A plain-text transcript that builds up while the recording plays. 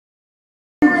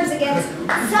against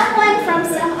someone from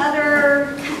some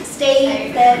other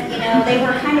state that, you know, they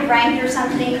were kind of ranked or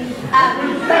something.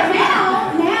 But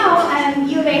now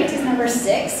U of H is number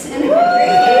 6 in the country.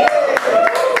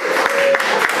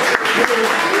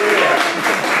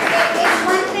 It's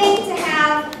one thing to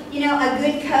have, you know, a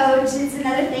good coach. It's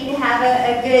another thing to have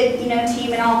a good, you know,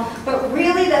 team and all. But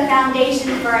really the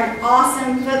foundation for an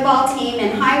awesome football team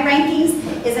and high rankings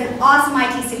is an awesome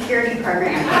IT security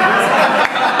program.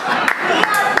 We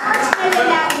are fortunate in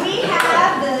that we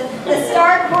have the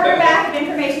star quarterback of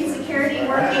information security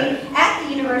working at the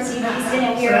University of Houston,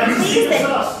 and we are pleased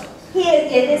that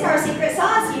it is our secret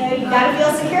sauce. You know, you've got to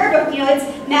feel secure, but you know, it's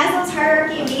Maslow's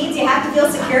hierarchy of needs. You have to feel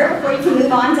secure before you can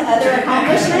move on to other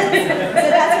accomplishments.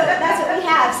 So that's what we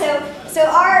have. So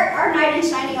our knight in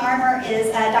shining armor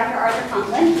is Dr. Arthur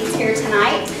Conklin. He's here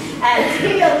tonight. To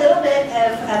give you a little bit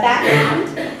of background,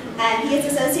 he is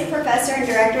Associate Professor and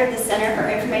Director of the Center for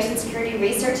Information Security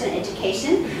Research and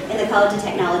Education in the College of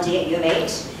Technology at U of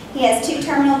H. He has 2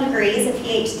 terminal degrees, a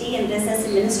PhD in Business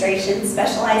Administration,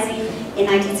 specializing in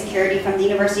IT security from the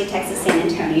University of Texas, San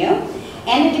Antonio,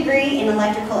 and a degree in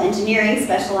Electrical Engineering,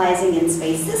 specializing in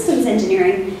Space Systems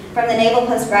Engineering from the Naval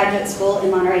Postgraduate School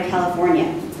in Monterey, California.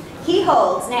 He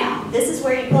holds, now, this is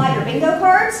where you pull out your bingo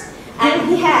cards, and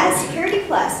he has Security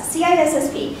Plus,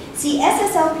 CISSP,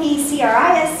 CSSLP,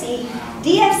 CRISC,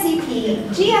 DFCP,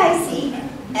 GICSP,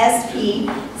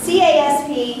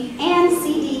 CASP, and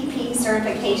CDP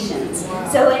certifications.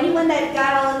 So anyone that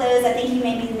got all of those, I think he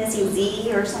may be missing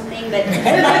Z or something, but he's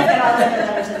got all the other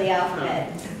letters of the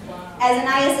alphabet. As an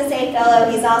ISSA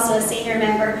fellow, he's also a senior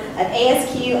member of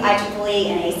ASQ, IEEE,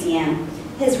 and ACM.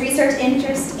 His research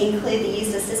interests include the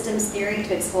use of systems theory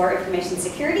to explore information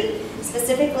security,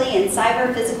 specifically in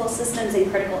cyber, physical systems, and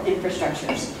critical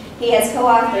infrastructures. He has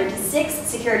co-authored 6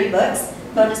 security books,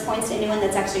 bonus points to anyone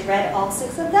that's actually read all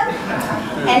 6 of them,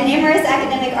 and numerous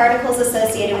academic articles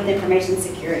associated with information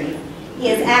security. He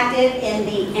is active in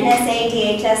the NSA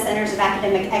DHS Centers of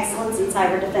Academic Excellence in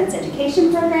Cyber Defense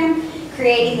Education program,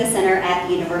 creating the center at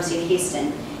the University of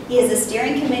Houston. He is a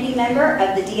steering committee member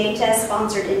of the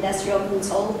DHS-sponsored Industrial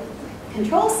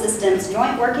Control Systems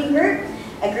Joint Working Group,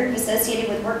 a group associated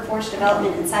with workforce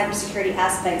development and cybersecurity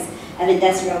aspects of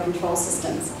industrial control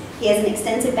systems. He has an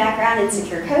extensive background in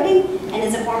secure coding and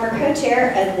is a former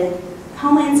co-chair of the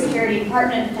Homeland Security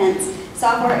Department of Defense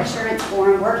Software Assurance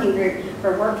Forum Working Group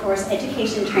for Workforce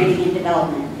Education, Training, and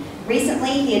Development.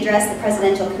 Recently, he addressed the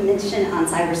Presidential Commission on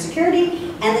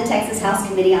Cybersecurity and the Texas House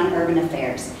Committee on Urban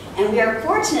Affairs. And we are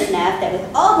fortunate enough that with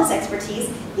all this expertise,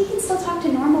 he can still talk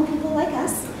to normal people like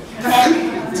us.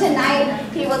 And tonight,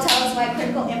 he will tell us why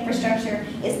critical infrastructure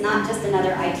is not just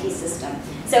another IT system.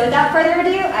 So without further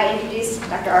ado, I introduce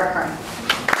Dr. Art Conklin.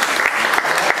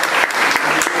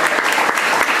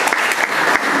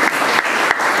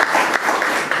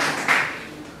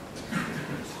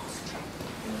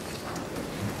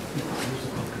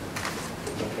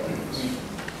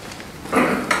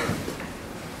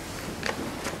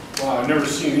 Wow, I've never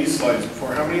seen these slides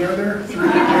before. How many are there?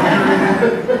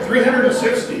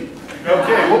 360.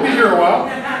 Okay, we'll be here a while.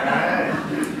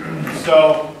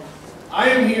 So, I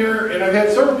am here, and I've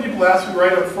had several people ask me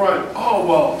right up front, oh,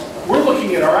 well, we're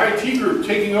looking at our IT group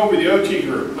taking over the OT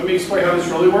group. Let me explain how this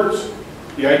really works.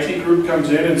 The IT group comes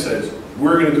in and says,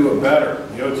 we're going to do it better.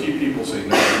 The OT people say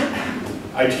no.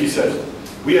 IT says,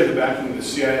 we had the backing of the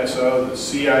CISO, the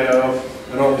CIO,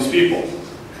 and all these people.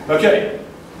 Okay.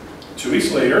 2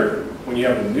 weeks later, when you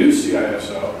have a new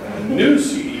CISO and a new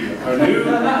CEO, a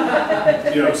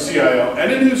new CIO,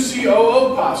 and a new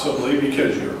COO possibly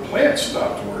because your plant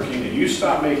stopped working and you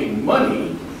stopped making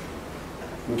money,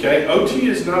 okay, OT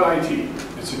is not IT.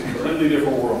 It's a completely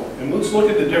different world. And let's look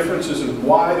at the differences and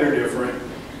why they're different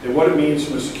and what it means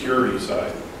from a security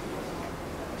side.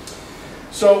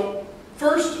 So,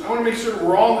 first, I want to make sure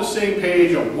we're all on the same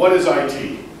page on what is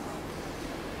IT.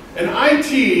 And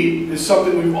IT is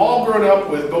something we've all grown up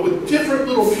with, but with different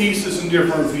little pieces and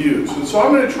different views. And so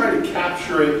I'm going to try to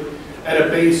capture it at a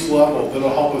base level that'll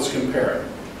help us compare it.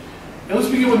 And let's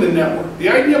begin with the network. The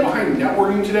idea behind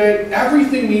networking today,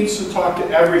 everything needs to talk to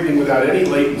everything without any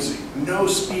latency, no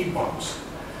speed bumps.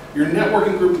 Your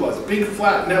networking group loves big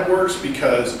flat networks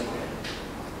because,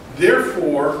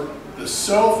 therefore, the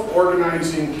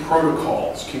self-organizing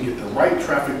protocols can get the right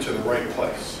traffic to the right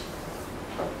place.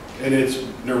 And it's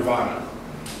nirvana.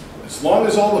 As long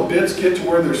as all the bits get to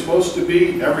where they're supposed to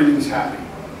be, everything's happy.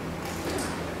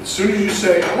 As soon as you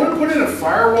say, I want to put in a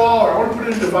firewall or I want to put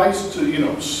in a device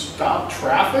to, stop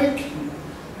traffic,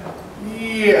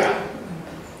 yeah.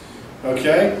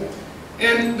 Okay?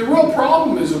 And the real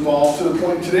problem is evolved to the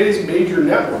point in today's major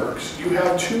networks, you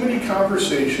have too many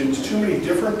conversations, too many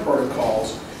different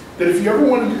protocols, that if you ever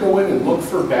wanted to go in and look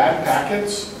for bad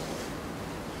packets,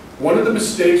 one of the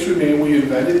mistakes we made when we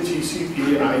invented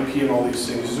TCP and IP and all these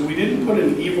things is that we didn't put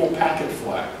an evil packet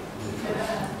flag.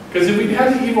 Because if we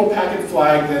had the evil packet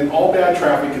flag, then all bad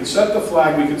traffic could set the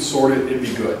flag, we could sort it, it'd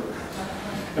be good.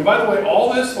 And by the way,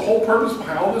 all this, the whole purpose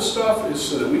behind all this stuff is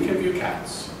so that we can view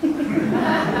cats.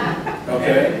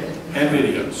 Okay? And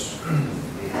videos.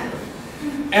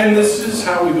 And this is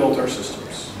how we built our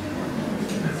systems.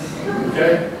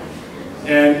 Okay?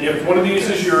 And if one of these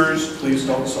is yours, please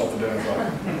don't self-identify.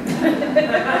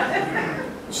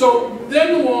 So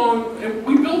then along, and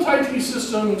we built IT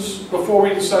systems before we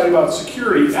decided about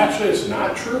security. Actually, it's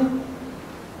not true.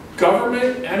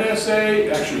 Government,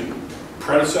 NSA, actually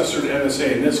predecessor to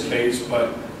NSA in this case,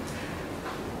 but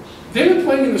they've been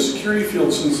playing in the security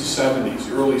field since the 70s,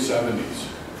 the early 70s.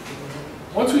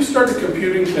 Once we started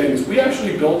computing things, we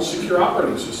actually built secure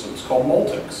operating systems called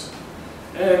Multics.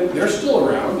 And they're still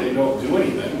around. They don't do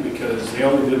anything because they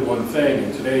only did one thing.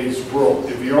 In today's world,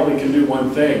 if you only can do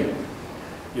one thing,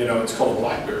 you know, it's called a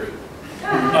BlackBerry.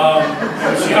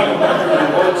 And see how the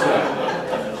BlackBerry works now.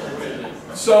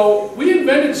 So we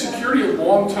invented security a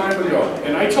long time ago.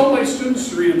 And I tell my students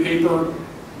to read a paper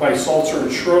by Salzer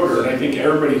and Schroeder, and I think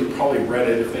everybody's probably read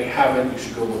it. If they haven't, you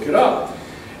should go look it up.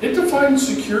 It defined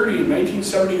security in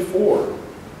 1974.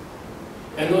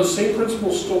 And those same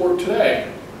principles still work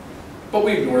today. But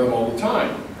we ignore them all the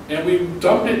time. And we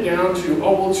dumped it down to,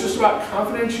 oh, well, it's just about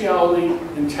confidentiality,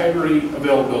 integrity,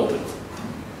 availability.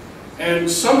 And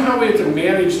somehow we have to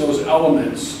manage those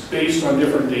elements based on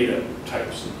different data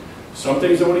types. Some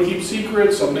things they want to keep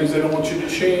secret, some things they don't want you to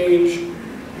change,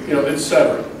 you know,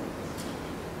 etc.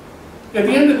 At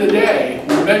the end of the day,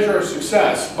 we measure our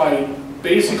success by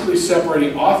basically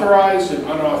separating authorized and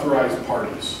unauthorized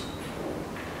parties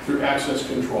through access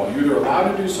control. You're either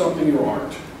allowed to do something or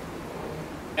aren't.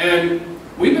 And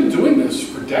we've been doing this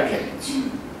for decades.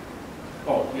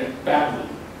 Oh, yeah, badly.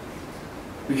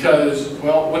 Because,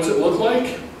 well, what's it look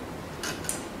like?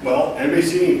 Well, anybody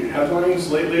see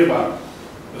headlines lately about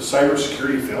the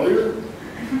cybersecurity failure?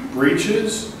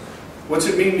 Breaches? What's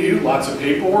it mean to you? Lots of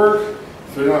paperwork,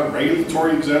 filling out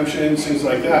regulatory exemptions, things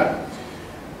like that.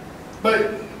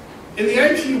 But in the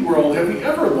IT world, have we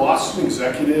ever lost an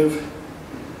executive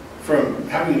from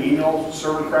having an email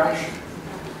server crash?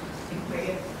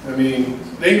 I mean,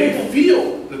 they may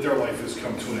feel that their life has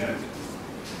come to an end,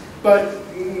 but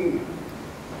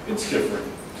it's different.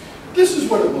 This is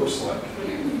what it looks like.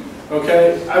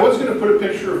 Okay, I was going to put a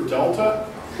picture of Delta,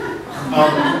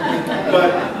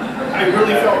 but I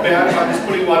really felt bad about just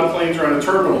putting a lot of planes around a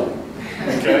terminal.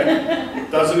 Okay,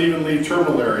 doesn't even leave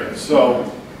terminal area. So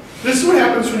this is what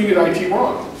happens when you get IT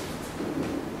wrong.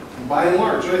 By and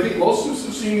large, and I think most of us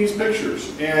have seen these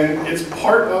pictures, and it's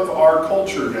part of our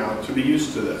culture now to be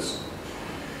used to this.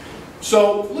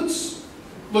 So let's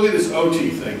look at this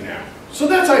OT thing now. So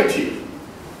that's IT.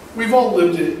 We've all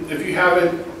lived it. If you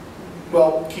haven't,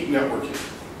 well, keep networking.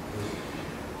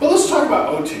 But let's talk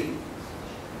about OT.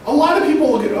 A lot of people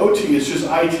look at OT as just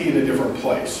IT in a different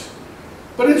place.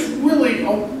 But it's really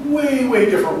a way, way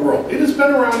different world. It has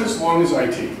been around as long as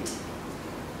IT.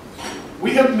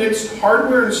 We have mixed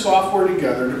hardware and software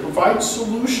together to provide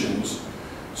solutions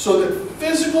so that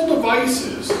physical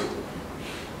devices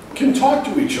can talk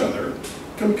to each other,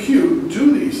 compute,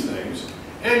 do these things,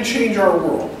 and change our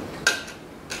world.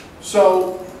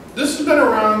 So this has been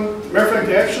around. As a matter of fact,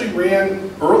 they actually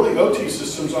ran early OT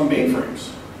systems on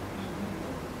mainframes.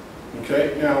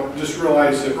 Okay, now just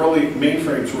realize that early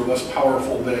mainframes were less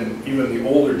powerful than even the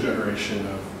older generation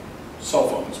of cell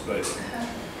phones. But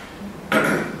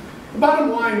the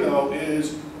bottom line, though,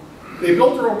 is they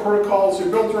built their own protocols, they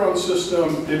built their own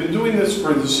system, they've been doing this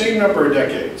for the same number of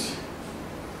decades.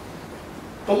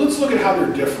 But let's look at how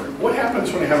they're different. What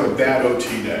happens when I have a bad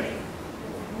OT day?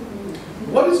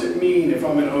 What does it mean if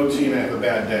I'm an OT and I have a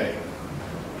bad day?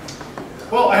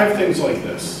 Well, I have things like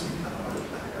this.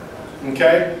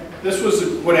 Okay? This was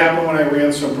what happened when I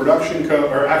ran some production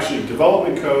code, or actually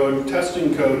development code,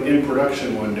 testing code in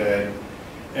production one day.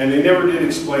 And they never did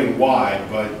explain why,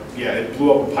 but yeah, it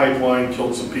blew up a pipeline,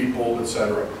 killed some people,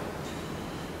 etc.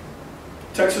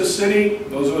 Texas City,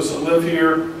 those of us that live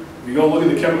here, if you go look at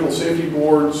the Chemical Safety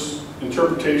Board's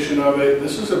interpretation of it,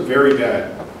 this is a very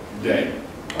bad day.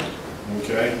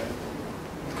 Okay?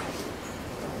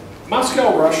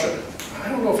 Moscow, Russia. I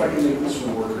don't know if I can make this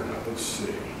one work or not. Let's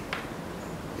see.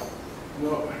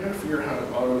 No, I gotta figure out how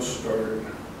to auto start.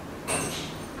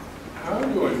 How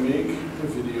do I make the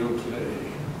video play?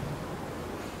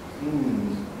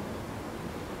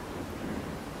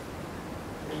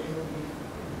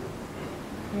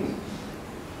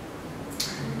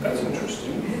 That's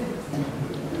interesting.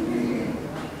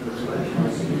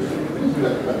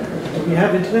 Do you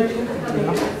have internet?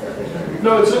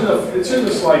 No, it's in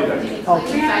the slide deck. Oh.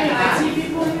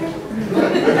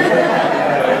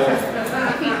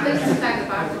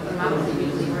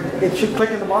 It should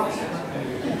click in the box.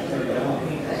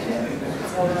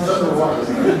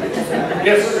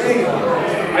 Yes,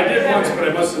 I did once, but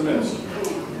I must have missed.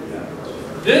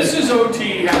 This is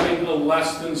OT having a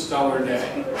less than stellar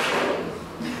day.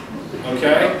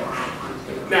 Okay?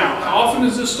 Now, how often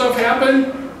does this stuff happen?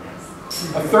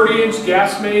 A 30-inch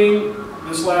gas main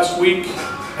this last week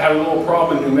had a little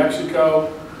problem in New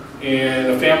Mexico, and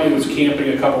a family was camping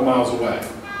a couple miles away.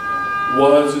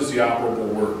 Was is the operable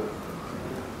word.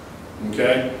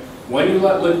 Okay? When you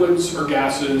let liquids or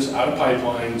gases out of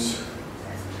pipelines,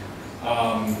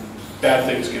 bad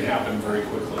things can happen very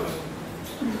quickly.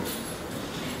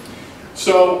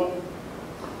 So,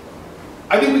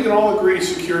 I think we can all agree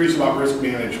security is about risk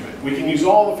management. We can use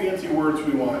all the fancy words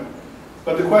we want,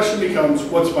 but the question becomes,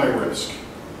 what's my risk?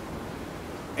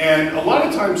 And a lot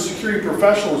of times security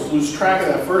professionals lose track of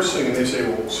that first thing and they say,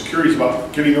 well, security is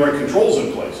about getting the right controls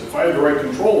in place. If I have the right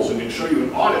controls and can show you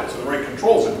an audit to the right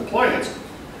controls and compliance.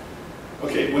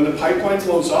 Okay, when the pipeline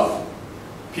blows up,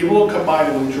 people will come by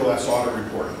to look at your last audit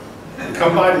report. They'll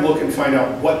come by to look and find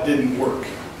out what didn't work.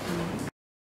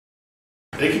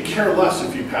 They could care less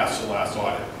if you passed the last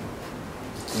audit.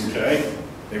 Okay?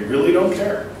 They really don't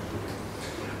care.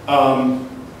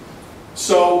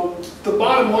 So the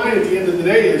bottom line at the end of the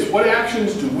day is, what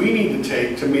actions do we need to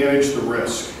take to manage the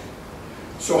risk?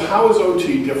 So how is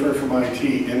OT different from IT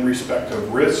in respect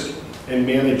of risk and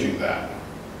managing that?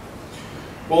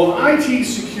 Well, in IT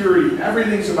security,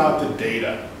 everything's about the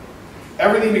data.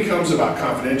 Everything becomes about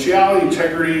confidentiality,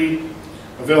 integrity,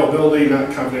 availability, not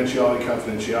confidentiality,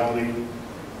 confidentiality.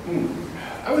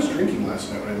 I was drinking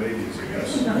last night when I made these, I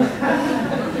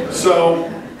guess. So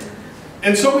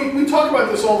we talk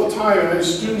about this all the time, and I have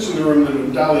students in the room that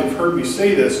undoubtedly have heard me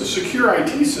say this. The secure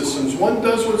IT systems, one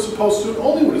does what it's supposed to and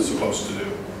only what it's supposed to do.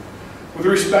 With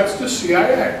respect to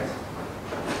CIA.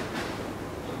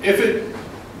 If it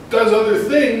does other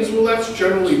things, well, that's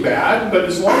generally bad, but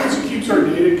as long as it keeps our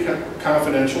data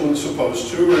confidential when it's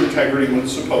supposed to, or integrity when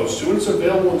it's supposed to, and it's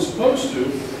available when it's supposed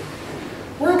to,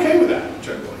 we're okay with that,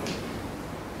 generally.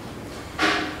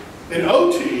 In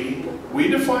OT, we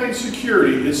define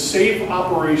security as safe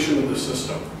operation of the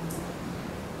system.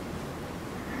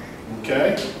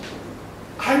 Okay?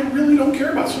 I really don't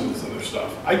care about some of this other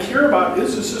stuff. I care about,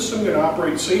 is the system going to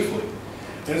operate safely?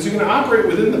 And is it going to operate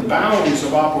within the bounds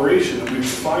of operation that we've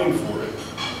defined for it?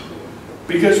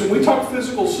 Because when we talk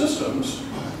physical systems,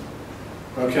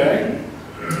 okay,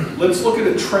 let's look at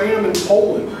a tram in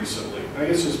Poland recently. I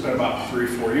guess it's been about 3 or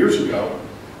 4 years ago.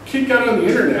 Kid got on the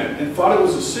internet and thought it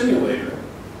was a simulator.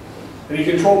 And he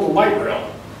controlled the light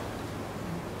rail.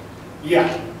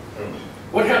 Yeah.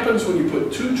 What happens when you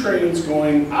put 2 trains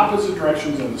going opposite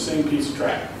directions on the same piece of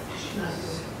track?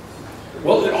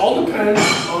 Well, it all depends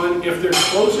on if they're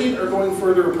closing or going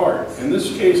further apart. In this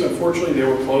case, unfortunately, they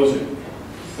were closing.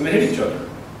 And they hit each other.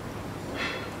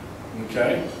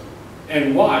 Okay?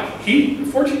 And why? The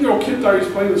 14-year-old kid thought he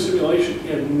was playing the simulation. He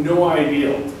had no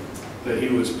idea that he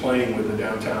was playing with the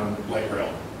downtown light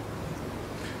rail.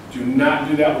 Do not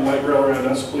do that with light rail around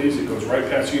us, please. It goes right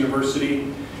past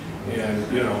university. And,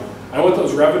 you know, I want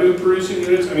those revenue producing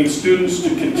units, students to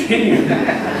continue in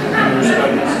their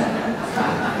studies.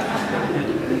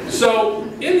 So,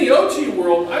 in the OT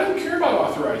world, I don't care about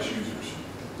authorized users.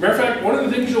 Matter of fact, one of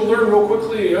the things you'll learn real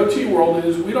quickly in the OT world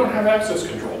is we don't have access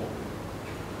control.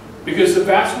 Because the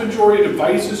vast majority of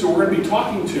devices that we're going to be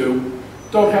talking to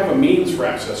don't have a means for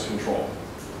access control.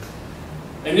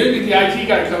 And then you get the IT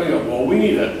guy coming up, well, we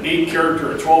need an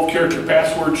 8-character, a 12-character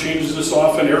password, changes this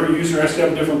often, every user has to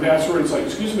have a different password. It's like,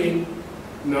 excuse me,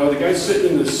 no, the guy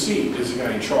sitting in the seat is the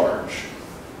guy in charge.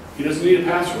 He doesn't need a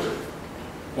password.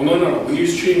 Well, no, when you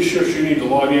change shifts, you need to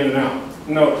log in and out.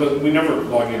 No, we never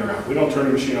log in or out. We don't turn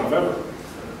the machine off ever.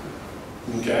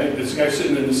 Okay, it's the guy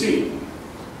sitting in the seat.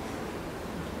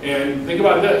 And think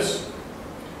about this.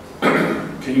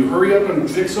 Can you hurry up and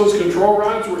fix those control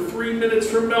rods? We're 3 minutes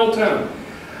from meltdown.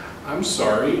 I'm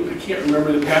sorry, I can't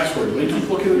remember the password. They keep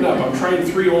looking it up. I'm trying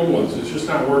 3 old ones. It's just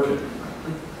not working.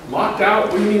 Locked out?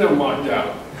 What do you mean I'm locked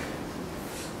out?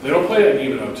 They don't play that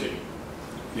game in OT.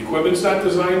 The equipment's not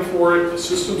designed for it. The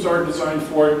systems aren't designed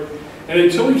for it. And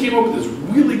until we came up with this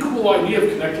really cool idea of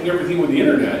connecting everything with the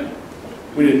internet,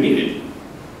 we didn't need it.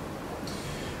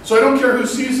 So I don't care who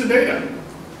sees the data,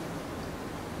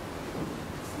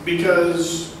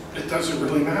 because it doesn't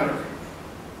really matter.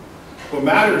 What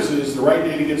matters is the right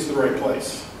data gets to the right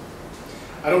place.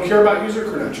 I don't care about user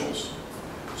credentials.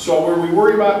 So where we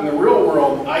worry about in the real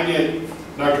world, I get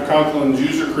Dr. Conklin's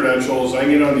user credentials, I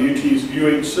get on the UT's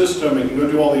UH system and can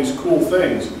go do all these cool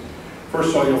things. First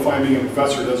of all, you'll find being a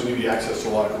professor doesn't give you access to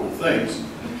a lot of cool things.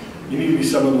 You need to be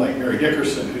someone like Mary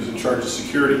Dickerson, who's in charge of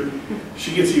security.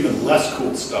 She gets even less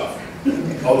cool stuff.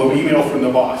 Although email from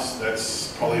the boss,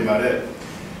 that's probably about it.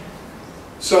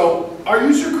 So, are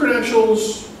user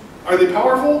credentials, are they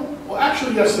powerful? Well,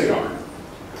 actually, yes, they are.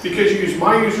 Because you use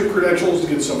my user credentials to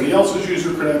get somebody else's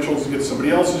user credentials, to get somebody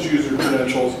else's user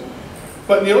credentials.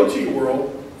 But in the OT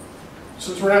world,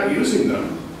 since we're not using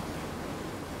them,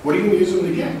 what are you going to use them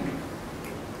to get?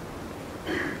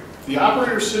 The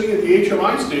operator sitting at the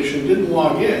HMI station didn't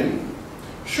log in.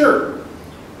 Sure,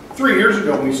 3 years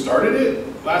ago when we started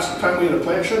it, last time we had a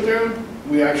plant shutdown,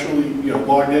 we actually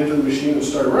logged into the machine and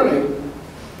started running.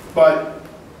 But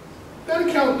that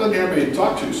account doesn't have anybody to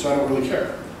talk to, so I don't really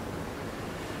care.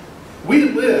 We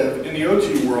live in the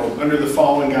OT world under the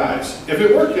following guise. If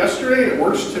it worked yesterday and it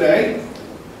works today,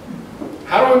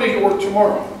 how do I make it work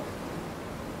tomorrow?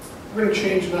 We're going to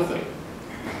change nothing.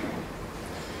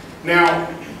 Now,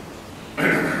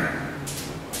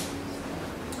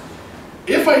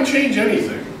 if I change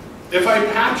anything, if I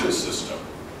patch a system,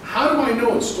 how do I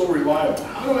know it's still reliable?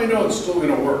 How do I know it's still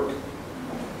going to work?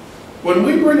 When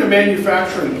we bring a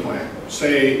manufacturing plant,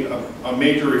 say a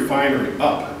major refinery,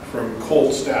 up from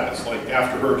cold status, like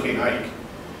after Hurricane Ike,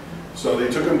 so they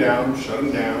took them down, shut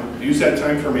them down, use that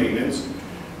time for maintenance,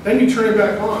 then you turn it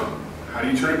back on. How do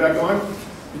you turn it back on?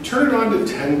 You turn it on to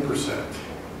 10%.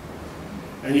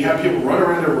 And you have people run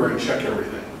around everywhere and check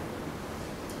everything.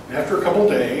 And after a couple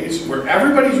days, where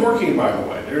everybody's working, by the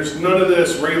way, there's none of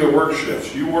this regular work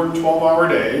shifts. You work 12-hour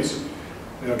days,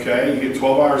 okay? You get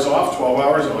 12 hours off, 12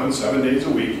 hours on, 7 days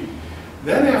a week.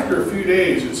 Then after a few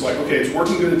days, it's like, okay, it's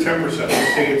working good at 10%,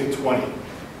 let's take it to 20.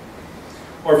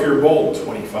 Or if you're bold,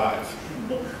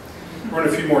 25. Run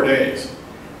a few more days.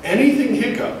 Anything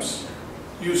hiccups,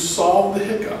 you solve the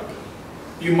hiccup.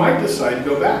 You might decide to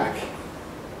go back.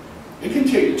 It can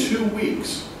take 2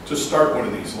 weeks to start one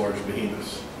of these large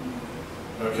behemoths.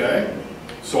 Okay?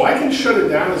 So I can shut it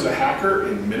down as a hacker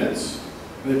in minutes,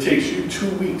 and it takes you 2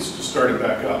 weeks to start it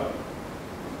back up.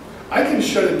 I can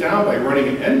shut it down by running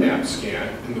an Nmap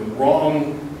scan in the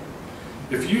wrong...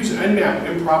 If you use Nmap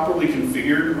improperly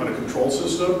configured on a control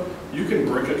system, you can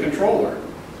brick a controller.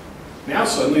 Now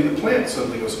suddenly the plant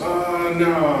goes, oh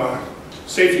no,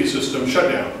 safety system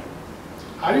shut down.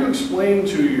 How do you explain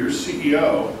to your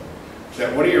CEO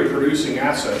that one of your producing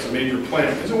assets, a major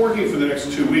plant, isn't working for the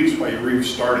next 2 weeks while you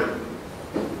restart it?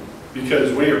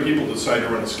 Because one of your people decide to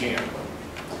run a scan.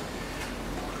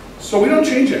 So we don't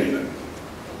change anything,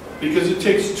 because it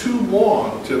takes too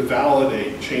long to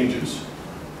validate changes,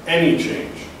 any change.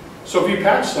 So if you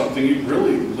patch something, you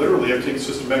really literally have to take the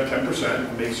system back 10%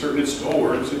 and make certain it still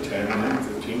works at 10,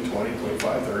 15, 20,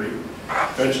 25, 30.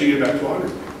 Eventually you get back to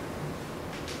 100.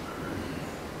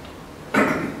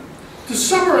 To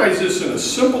summarize this in a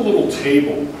simple little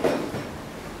table,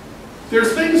 there are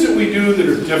things that we do that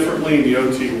are differently in the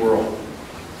OT world.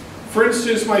 For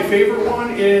instance, my favorite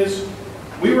one is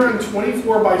we run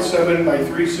 24/7 by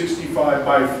 365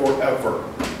 by forever.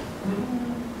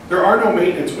 There are no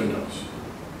maintenance windows.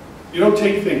 You don't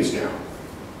take things down.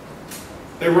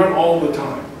 They run all the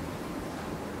time.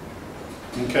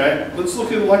 Okay? Let's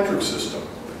look at electric system.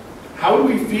 How would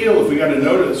we feel if we got a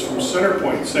notice from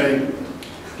CenterPoint saying,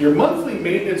 your monthly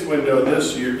maintenance window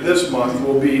this month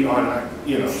will be on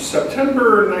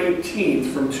September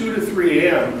 19th from 2 to 3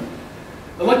 a.m.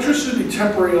 Electricity will be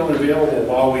temporarily unavailable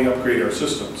while we upgrade our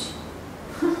systems.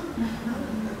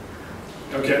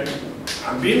 Okay?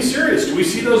 I'm being serious. Do we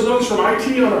see those notes from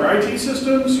IT on our IT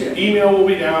systems? Yeah, email will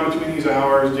be down between these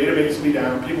hours, database will be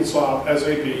down, PeopleSoft,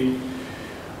 SAP.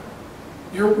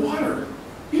 Your water.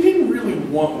 You didn't really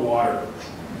want water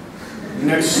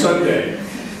next Sunday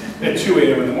at 2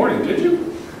 a.m. in the morning, did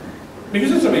you?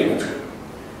 Because it's a maintenance window.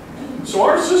 So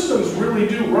our systems really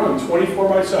do run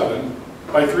 24/7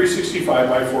 by 365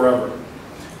 by forever.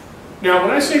 Now,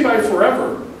 when I say by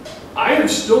forever, I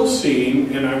have still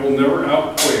seen, and I will never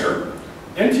outclear,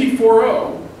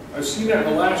 NT40, I've seen that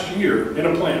in the last year in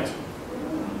a plant.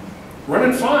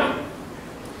 Running fine.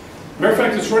 Matter of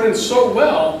fact, it's running so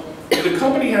well that the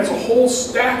company has a whole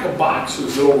stack of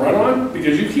boxes it'll run on,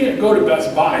 because you can't go to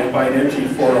Best Buy and buy an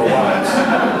NT40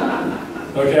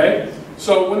 box. Okay?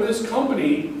 So when this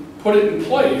company put it in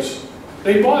place,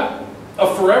 they bought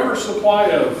a forever supply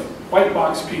of white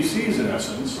box PCs in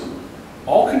essence,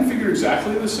 all configured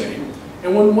exactly the same,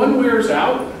 and when one wears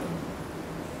out,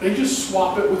 they just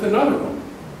swap it with another one.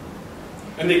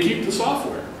 And they keep the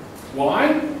software.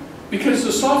 Why? Because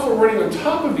the software running on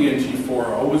top of the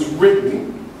NT4.0 was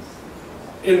written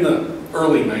in the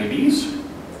early 90s,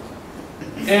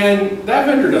 and that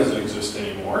vendor doesn't exist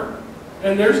anymore,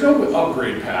 and there's no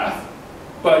upgrade path,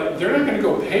 but they're not going to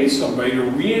go pay somebody to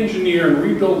re-engineer and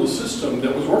rebuild a system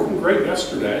that was working great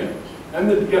yesterday, and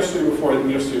the yesterday before and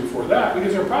the yesterday before that,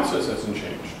 because their process hasn't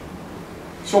changed.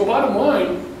 So bottom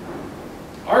line,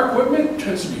 our equipment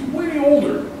tends to be way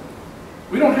older.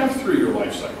 We don't have 3-year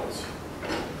life cycles.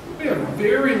 We have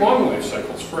very long life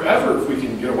cycles, forever if we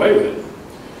can get away with it.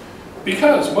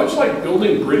 Because, much like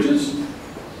building bridges,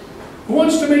 who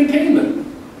wants to maintain them?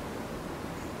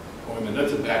 Oh, I mean,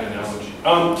 that's a bad analogy.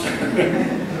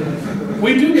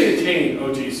 We do maintain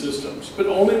OT systems, but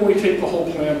only when we take the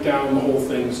whole plant down, the whole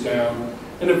thing's down,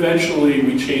 and eventually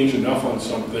we change enough on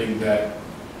something that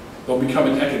they'll become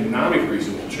an economic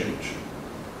reasonable change.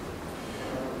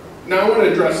 Now I want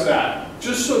to address that.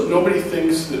 Just so nobody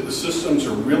thinks that the systems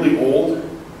are really old,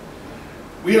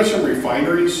 we have some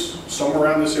refineries somewhere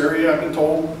around this area, I've been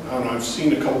told. I don't know, I've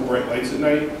seen a couple bright lights at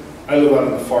night. I live out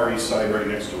on the far east side, right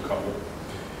next to a couple.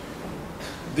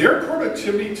 Their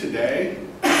productivity today,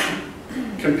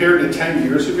 compared to 10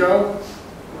 years ago,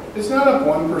 is not up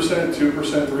 1%,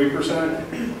 2%,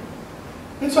 3%.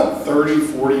 It's up 30,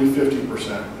 40,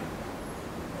 50%.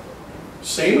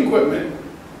 Same equipment,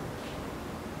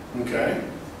 okay?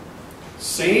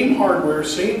 Same hardware,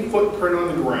 same footprint on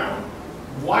the ground.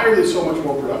 Why are they so much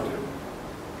more productive?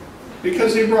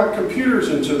 Because they brought computers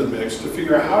into the mix to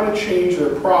figure out how to change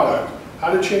their product,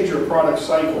 how to change their product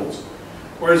cycles.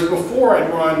 Whereas before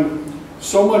I'd run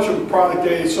so much of product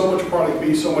A, so much product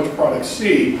B, so much product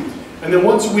C, and then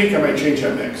once a week I might change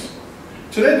that mix.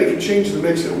 Today they can change the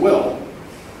mix at will,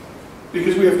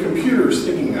 because we have computers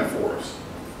thinking that for us,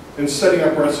 and setting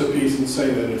up recipes and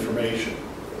setting that information.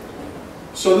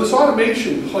 So this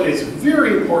automation plays a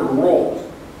very important role.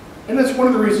 And that's one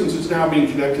of the reasons it's now being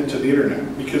connected to the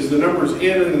internet, because the numbers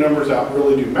in and the numbers out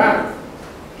really do matter.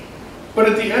 But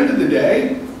at the end of the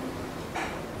day,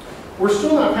 we're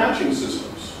still not patching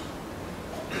systems.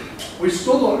 We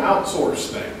still don't outsource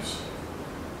things.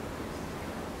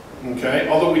 Okay?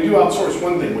 Although we do outsource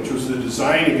one thing, which was the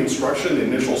design and construction of the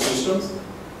initial system.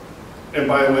 And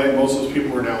by the way, most of those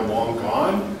people are now long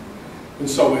gone. And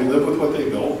so we live with what they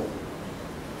built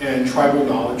and tribal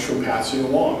knowledge from passing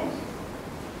along.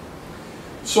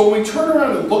 So when we turn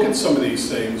around and look at some of these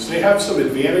things, they have some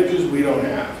advantages we don't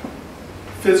have.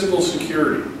 Physical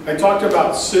security. I talked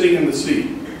about sitting in the seat.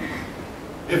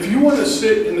 If you want to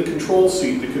sit in the control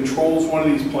seat that controls one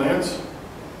of these plants,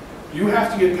 you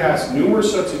have to get past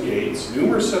numerous sets of gates,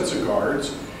 numerous sets of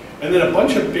guards, and then a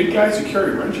bunch of big guys that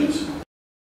carry wrenches.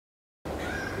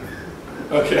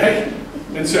 Okay?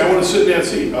 And say, I want to sit in that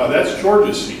seat. Oh, that's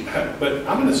George's seat, but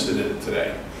I'm going to sit in it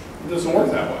today. It doesn't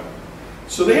work that way.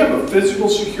 So they have a physical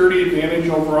security advantage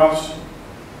over us.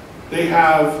 They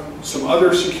have some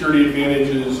other security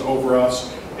advantages over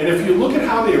us. And if you look at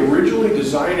how they originally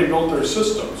designed and built their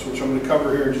systems, which I'm going to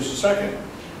cover here in just a second,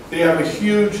 they have a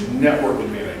huge network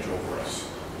advantage over us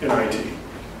in IT.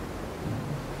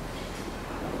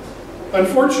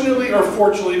 Unfortunately, or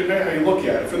fortunately, depending on how you look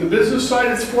at it, from the business side,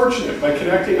 it's fortunate. By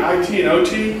connecting IT and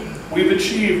OT, we've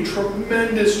achieved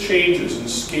tremendous changes in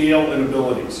scale and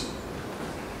abilities.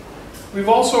 We've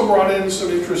also brought in some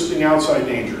interesting outside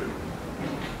danger,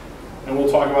 and we'll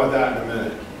talk about that in a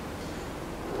minute.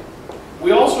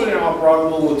 We also now brought a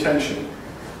little attention.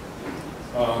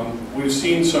 We've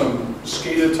seen some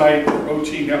SCADA-type or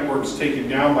OT networks taken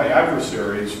down by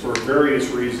adversaries for various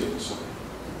reasons.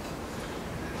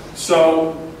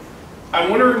 So I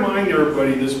want to remind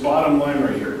everybody this bottom line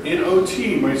right here. In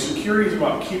OT, my security is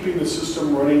about keeping the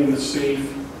system running in a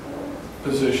safe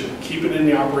position, keep it in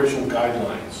the operational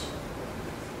guidelines.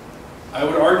 I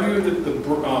would argue that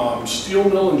the steel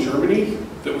mill in Germany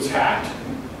that was hacked,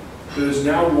 that is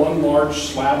now one large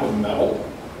slab of metal,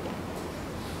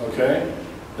 okay?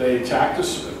 They attacked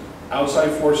us, outside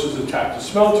forces attacked the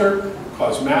smelter,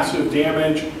 caused massive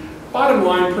damage. Bottom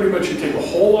line, pretty much you take a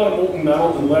whole lot of molten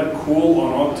metal and let it cool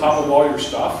on top of all your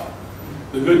stuff.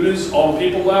 The good news, all the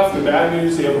people left. The bad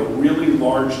news, they have a really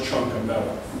large chunk of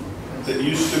metal that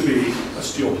used to be a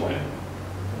steel plant.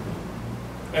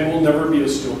 And will never be a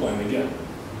steel plant again.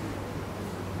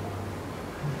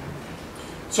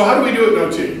 So how do we do it in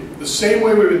OT? The same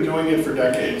way we've been doing it for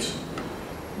decades.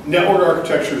 Network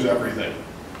architecture is everything.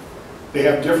 They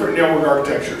have different network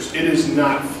architectures. It is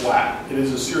not flat. It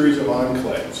is a series of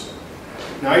enclaves.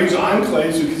 Now I use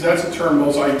enclaves because that's a term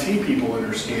most IT people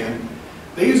understand.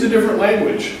 They use a different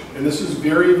language, and this is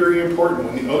very, very important.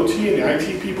 When the OT and the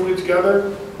IT people get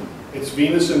together, it's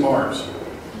Venus and Mars.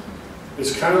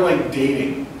 It's kind of like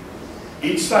dating.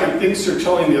 Each side thinks they're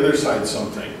telling the other side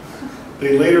something.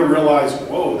 They later realize,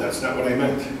 whoa, that's not what I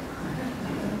meant.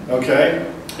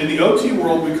 Okay? In the OT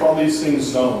world, we call these things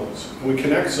zones. And we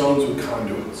connect zones with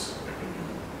conduits.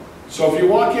 So if you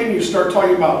walk in and you start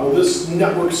talking about, well, this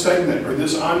network segment or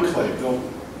this enclave, they'll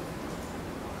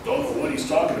don't know what he's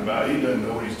talking about. He doesn't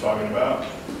know what he's talking about.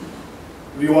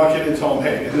 If you walk in and tell them,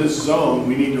 hey, in this zone,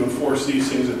 we need to enforce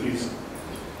these things at these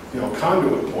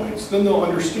conduit points, then they'll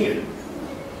understand.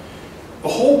 The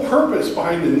whole purpose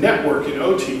behind the network in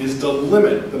OT is to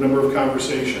limit the number of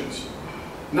conversations.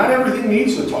 Not everything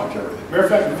needs to talk to everything. Matter of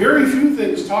fact, very few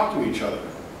things talk to each other.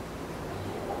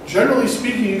 Generally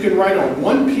speaking, you can write on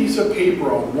one piece of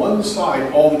paper on one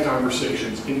side all the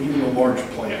conversations in even a large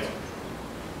plant.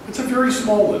 It's a very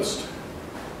small list.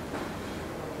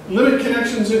 Limit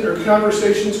connections in, or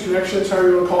conversations, connections, however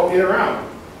you want to call it, in or out.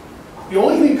 The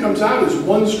only thing that comes out is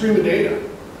one stream of data.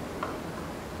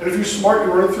 And if you're smart,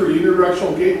 you run it through a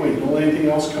unidirectional gateway. You don't let anything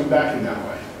else come back in that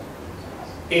way.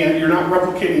 And you're not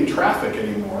replicating traffic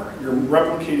anymore. You're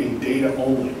replicating data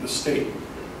only, the state.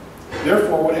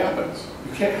 Therefore, what happens?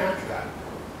 You can't hack that.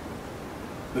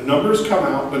 The numbers come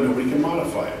out, but nobody can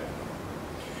modify it.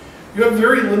 You have a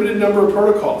very limited number of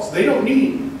protocols. They don't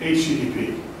need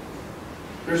HTTP.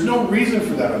 There's no reason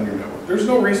for that on your network. There's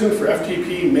no reason for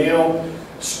FTP, mail,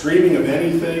 streaming of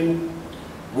anything,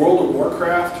 World of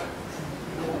Warcraft.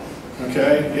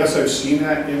 Okay, yes, I've seen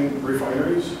that in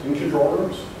refineries, in control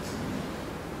rooms.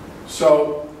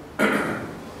 So,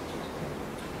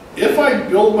 if I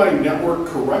build my network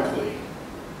correctly,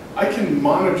 I can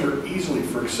monitor easily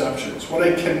for exceptions. What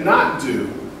I cannot do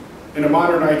in a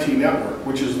modern IT network,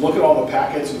 which is look at all the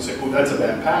packets and say, oh, that's a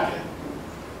bad packet.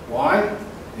 Why?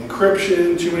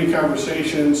 Encryption, too many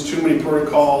conversations, too many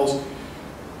protocols.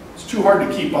 It's too hard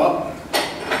to keep up.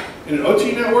 In an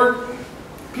OT network,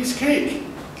 piece of cake.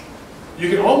 You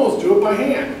can almost do it by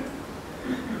hand.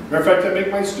 Matter of fact, I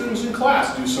make my students in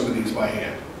class do some of these by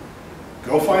hand.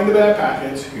 Go find the bad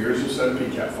packets. Here's a set of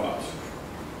PCAP files.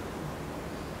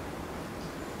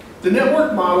 The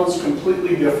network model is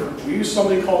completely different. We use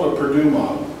something called a Purdue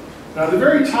model. Now, at the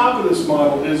very top of this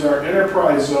model is our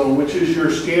enterprise zone, which is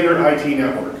your standard IT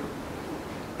network.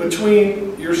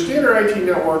 Between your standard IT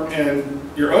network and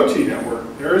your OT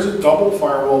network, there is a double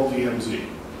firewall DMZ.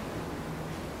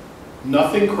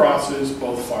 Nothing crosses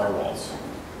both firewalls.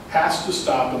 Has to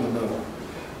stop in the middle.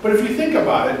 But if you think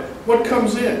about it, what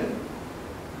comes in?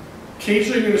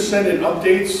 Occasionally you're going to send in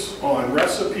updates on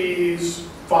recipes,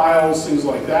 files, things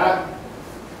like that.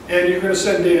 And you're going to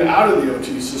send data out of the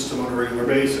OT system on a regular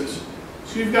basis.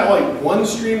 So you've got like one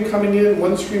stream coming in,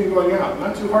 one stream going out.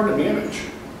 Not too hard to manage.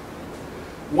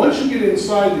 Once you get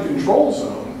inside the control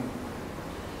zone,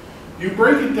 you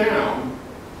break it down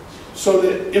so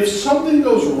that if something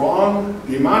goes wrong,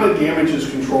 the amount of damage is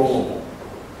controllable.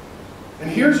 And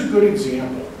here's a good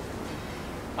example.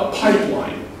 A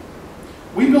pipeline.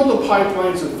 We build a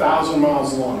pipeline that's 1,000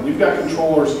 miles long. We've got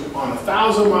controllers on a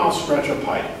 1,000-mile stretch of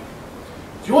pipe.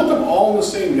 Do you want them all in the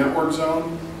same network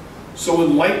zone? So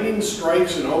when lightning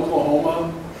strikes in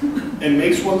Oklahoma and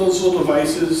makes one of those little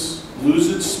devices lose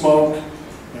its smoke,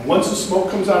 and once the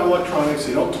smoke comes out of electronics,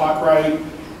 they don't talk right,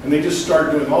 and they just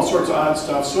start doing all sorts of odd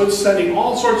stuff. So it's sending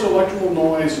all sorts of electrical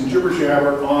noise and jibber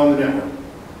jabber on the network.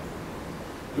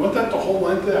 You want that the whole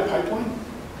length of that pipeline?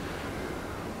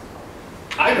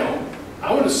 I don't.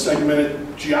 I want to segment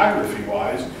it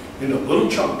geography-wise into little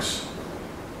chunks,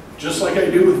 just like I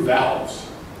do with valves.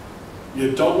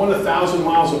 You don't want 1,000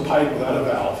 miles of pipe without a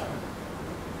valve.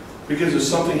 Because if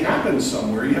something happens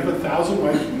somewhere, you have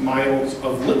 1,000 miles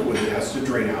of liquid that has to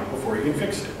drain out before you can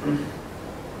fix it.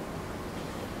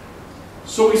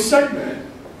 So we segment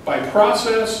by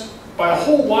process, by a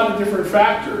whole lot of different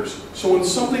factors. So when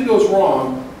something goes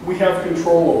wrong, we have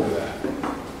control over that.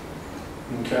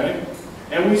 Okay?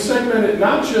 And we segment it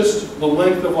not just the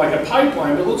length of like a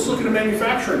pipeline, but let's look at a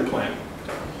manufacturing plant.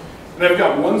 And I've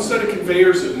got one set of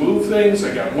conveyors that move things,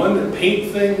 I've got one that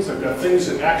paint things, I've got things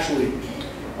that actually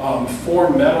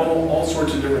form metal, all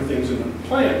sorts of different things in the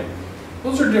plant.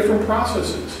 Those are different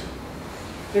processes.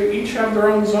 They each have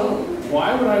their own zone.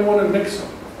 Why would I want to mix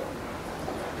them?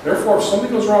 Therefore, if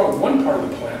something goes wrong with one part of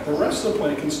the plant, the rest of the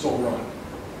plant can still run.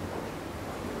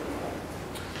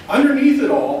 Underneath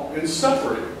it all, and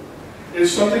separate,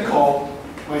 is something called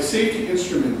my safety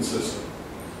instrument system.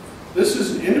 This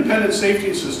is an independent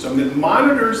safety system that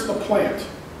monitors the plant.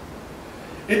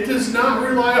 It does not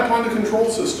rely upon the control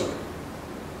system,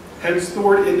 hence the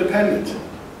word independent.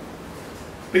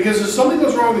 Because if something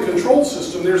goes wrong with the control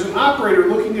system, there's an operator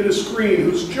looking at a screen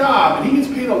whose job, and he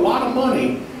gets paid a lot of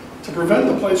money to prevent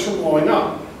the place from blowing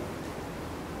up.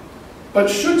 But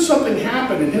should something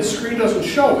happen and his screen doesn't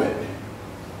show it,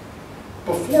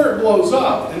 before it blows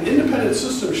up, an independent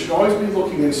system should always be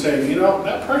looking and saying, you know,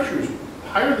 that pressure is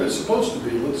higher than it's supposed to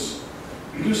be. Let's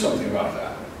do something about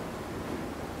that.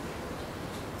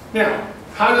 Now,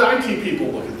 how do IT people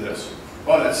look at this?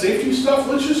 Oh, that safety stuff,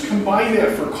 let's just combine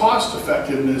that for cost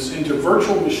effectiveness into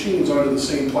virtual machines onto the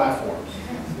same platforms.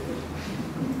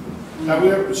 Have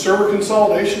we ever, server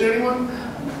consolidation, anyone?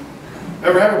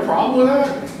 Ever have a problem with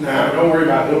that? Nah, don't worry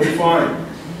about it, it'll be fine.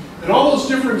 And all those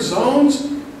different zones,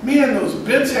 man, those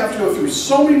bits have to go through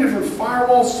so many different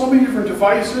firewalls, so many different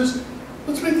devices.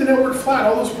 Let's make the network flat,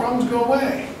 all those problems go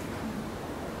away.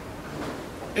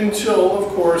 Until,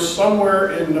 of course,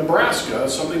 somewhere in Nebraska,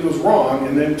 something goes wrong,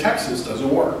 and then Texas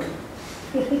doesn't work.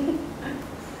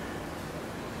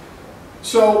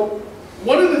 So,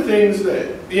 one of the things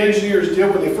that the engineers did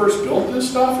when they first built this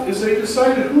stuff is they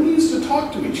decided who needs to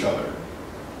talk to each other.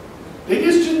 They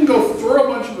just didn't go throw a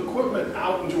bunch of equipment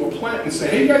out into a plant and say,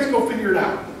 hey guys, go figure it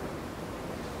out.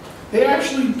 They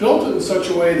actually built it in such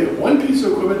a way that one piece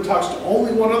of equipment talks to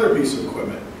only one other piece of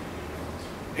equipment.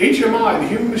 HMI, the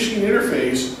human-machine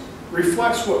interface,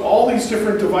 reflects what all these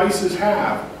different devices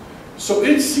have. So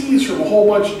it sees from a whole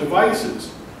bunch of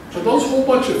devices. But those whole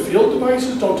bunch of field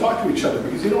devices don't talk to each other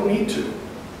because they don't need to.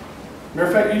 Matter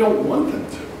of fact, you don't want them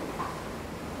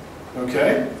to.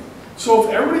 Okay? So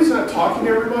if everybody's not talking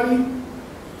to everybody,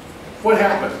 what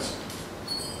happens?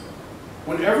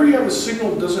 Whenever you have a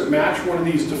signal that doesn't match one of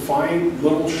these defined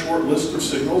little short list of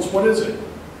signals, what is it?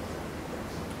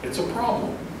 It's a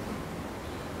problem.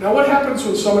 Now what happens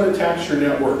when someone attacks your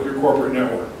network, your corporate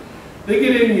network? They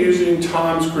get in using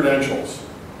Tom's credentials.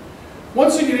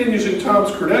 Once they get in using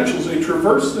Tom's credentials, they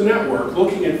traverse the network,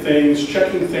 looking at things,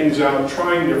 checking things out,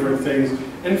 trying different things,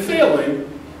 and failing.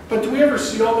 But do we ever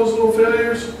see all those little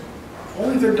failures?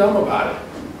 Only if they're dumb about it.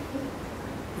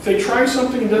 If they try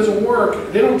something and it doesn't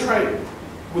work, they don't try it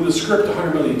with a script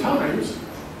 100 million times.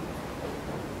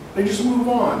 They just move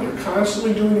on. They're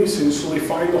constantly doing these things so they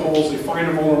find the holes, they find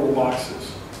the vulnerable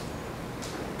boxes.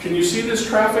 Can you see this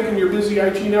traffic in your busy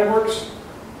IT networks?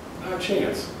 Not a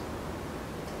chance.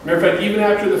 Matter of fact, even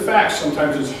after the fact,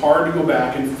 sometimes it's hard to go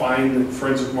back and find the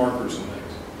forensic markers and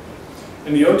things.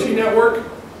 In the OT network,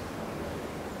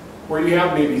 where you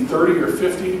have maybe 30 or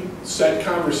 50 set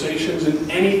conversations, and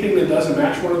anything that doesn't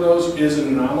match one of those is an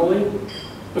anomaly,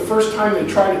 the first time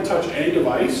they try to touch any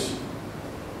device,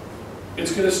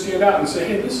 it's going to stand out and say,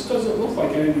 hey, this doesn't look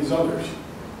like any of these others.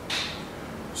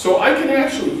 So I can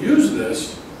actually use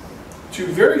this to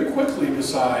very quickly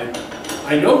decide,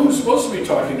 I know who's supposed to be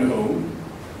talking to whom,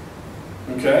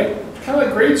 okay? Kind of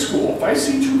like grade school. If I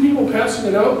see two people passing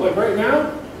a note, like right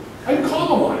now, I can call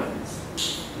them on it.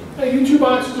 Hey, you two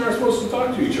boxes aren't supposed to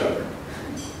talk to each other.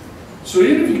 So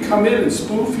even if you come in and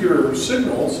spoof your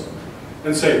signals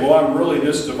and say, well, I'm really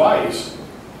this device,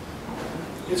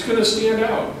 it's going to stand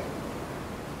out.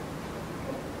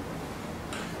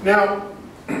 Now,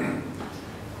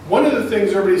 one of the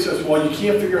things everybody says, well, you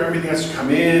can't figure out everything has to come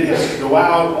in, has to go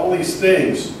out, all these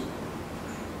things.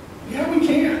 Yeah, we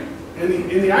can.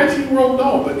 In the IT world,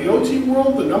 no, but in the OT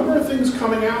world, the number of things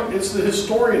coming out, it's the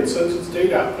historian sends its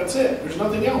data out. That's it. There's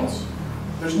nothing else.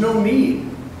 There's no need.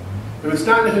 If it's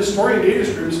not in a historian data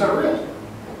stream, it's not real.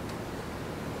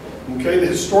 Okay, the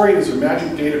historian is a magic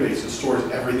database that stores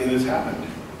everything that's happened.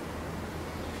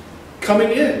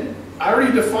 Coming in, I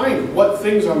already defined what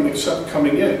things I'm going to accept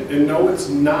coming in, and no, it's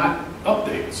not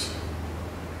updates.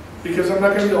 Because I'm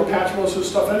not going to be able to patch most of this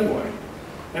stuff anyway.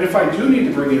 And if I do need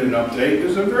to bring in an update,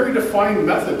 there's a very defined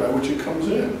method by which it comes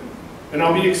in. And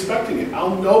I'll be expecting it.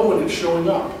 I'll know when it's showing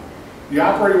up. The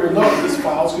operator will know this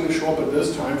file is going to show up at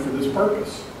this time for this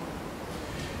purpose.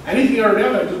 Anything other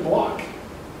than that, I just block.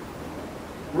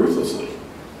 Ruthlessly.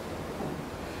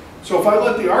 So if I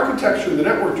let the architecture of the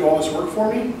network do all this work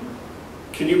for me,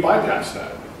 can you bypass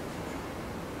that?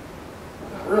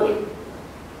 Not really.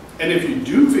 And if you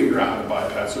do figure out how to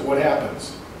bypass it, what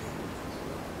happens?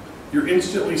 You're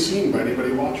instantly seen by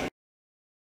anybody watching.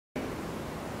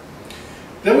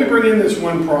 Then we bring in this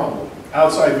one problem,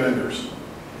 outside vendors.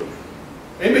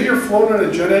 Anybody here flown on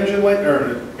a jet engine or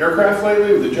an aircraft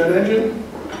lately with a jet engine?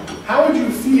 How would you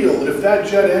feel if that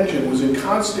jet engine was in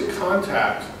constant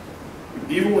contact,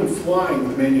 even when flying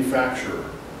with the manufacturer?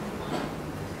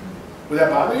 Would that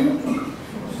bother you?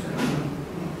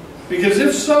 Because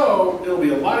if so, it'll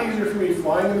be a lot easier for me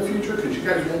flying in the future because you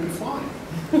guys won't be flying.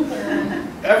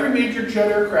 Every major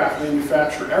jet aircraft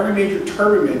manufacturer, every major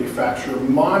turbine manufacturer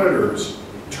monitors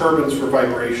turbines for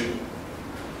vibration.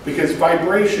 Because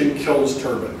vibration kills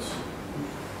turbines.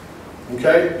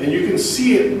 Okay? And you can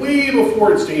see it way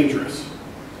before it's dangerous.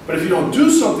 But if you don't do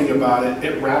something about it,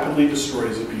 it rapidly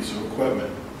destroys a piece of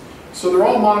equipment. So they're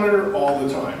all monitored all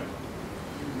the time.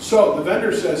 So the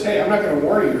vendor says, hey, I'm not going to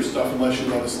warranty your stuff unless you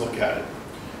let us look at it.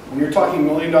 When you're talking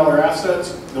million-dollar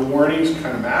assets, the warranties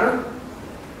kind of matter.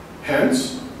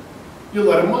 Hence, you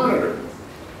let them monitor.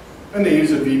 And they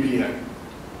use a VPN.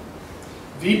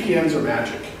 VPNs are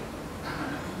magic.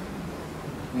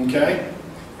 Okay?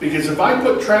 Because if I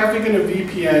put traffic in a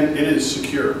VPN, it is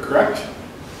secure, correct?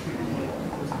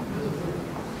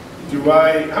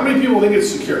 How many people think it's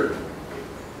secure?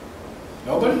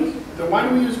 Nobody? Then why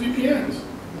do we use VPNs?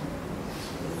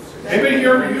 Anybody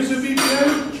here ever use a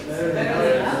VPN?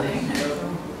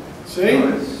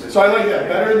 See? So I like that.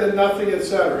 Better than nothing,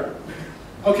 etc.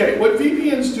 Okay, what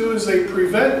VPNs do is they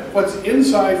prevent what's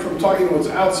inside from talking to what's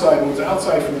outside, and what's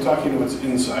outside from talking to what's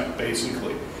inside,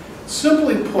 basically.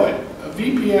 Simply put, a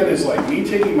VPN is like me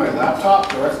taking my laptop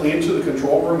directly into the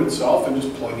control room itself and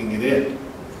just plugging it in.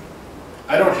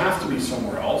 I don't have to be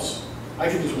somewhere else. I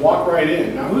can just walk right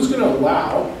in. Now, who's going to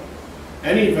allow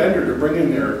any vendor to bring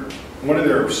in one of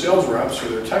their sales reps or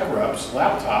their tech reps'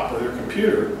 laptop or their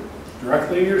computer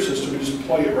directly into your system and just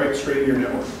plug it right straight into your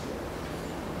network?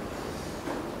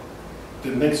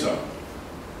 Didn't think so.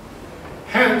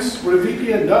 Hence, what a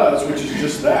VPN does, which is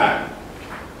just that,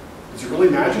 is it really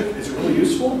magic? Is it really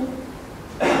useful?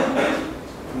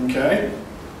 Okay.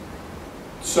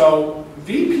 So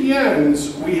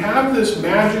VPNs, we have this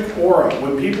magic aura.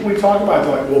 When we talk about it,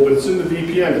 they're like, well, but it's in the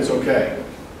VPN, it's okay.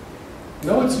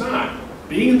 No, it's not.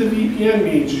 Being in the VPN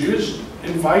means you just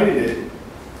invited it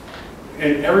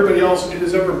and everybody else it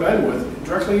has ever been with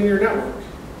directly in your network.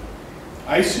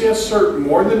 ICS CERT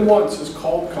more than once has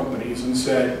called companies and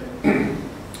said,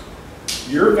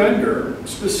 your vendor,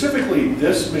 specifically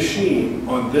this machine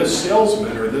on this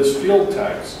salesman or this field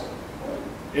techs,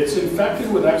 it's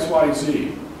infected with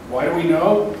XYZ. Why do we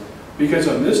know? Because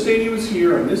on this date he was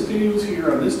here, on this date he was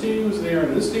here, on this date he was there,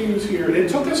 on this date he was here. And it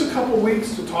took us a couple of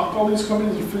weeks to talk to all these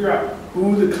companies to figure out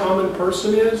who the common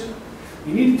person is.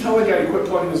 You need to tell the guy to quit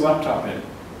plugging his laptop in.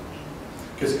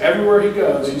 Because everywhere he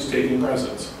goes, he's taking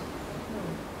presents.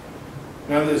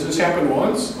 Now, does this happen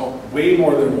once? Oh, way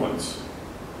more than once.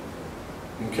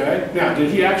 Okay? Now, did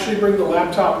he actually bring the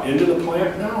laptop into the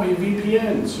plant? No, he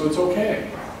VPN'd, so it's okay.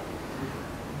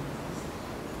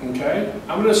 Okay?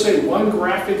 I'm going to say one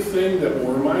graphic thing that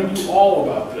will remind you all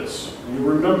about this. You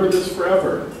remember this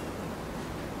forever.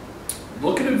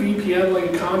 Look at a VPN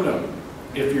like a condom.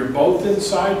 If you're both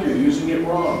inside, you're using it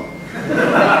wrong.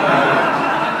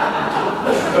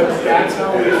 But that's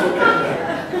how we look at that.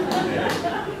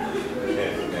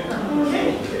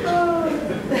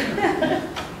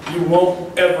 You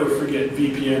won't ever forget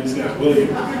VPNs now, will you?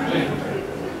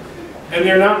 And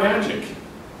they're not magic.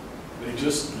 They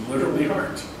just literally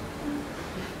aren't.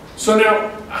 So now,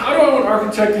 how do I want to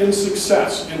architect in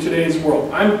success in today's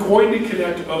world? I'm going to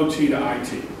connect OT to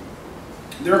IT.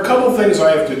 There are a couple things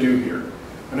I have to do here,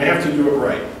 and I have to do it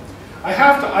right. I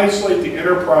have to isolate the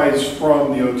enterprise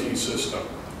from the OT system.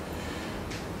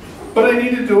 But I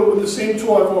need to do it with the same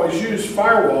tool I've always used,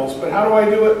 firewalls. But how do I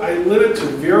do it? I limit to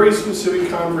very specific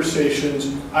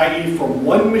conversations, i.e. from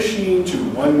one machine to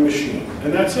one machine.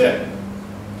 And that's it.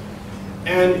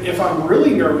 And if I'm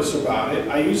really nervous about it,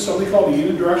 I use something called a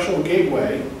unidirectional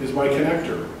gateway as my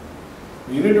connector.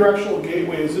 The unidirectional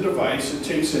gateway is a device that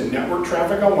takes in network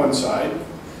traffic on one side,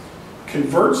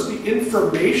 converts the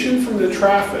information from the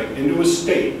traffic into a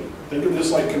state. Think of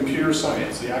this like computer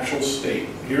science, the actual state.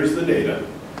 Here's the data.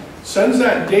 Sends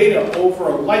that data over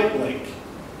a light link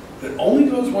that only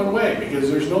goes one way because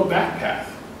there's no back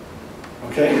path.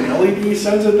 Okay, an LED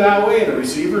sends it that way and a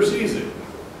receiver sees it.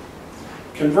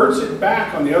 Converts it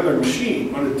back on the other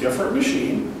machine, on a different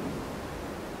machine,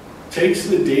 takes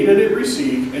the data that it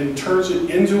received and turns it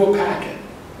into a packet,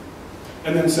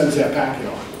 and then sends that packet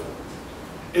on.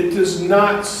 It does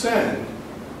not send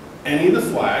any of the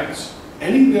flags,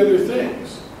 any of the other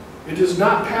things. It does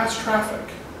not pass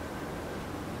traffic.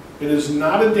 It is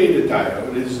not a data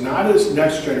diode. It is not a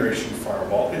next generation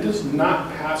firewall. It does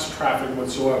not pass traffic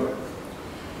whatsoever.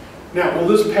 Now, will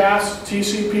this pass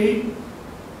TCP?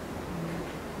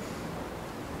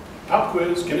 Pop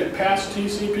quiz, can it pass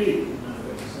TCP?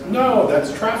 No,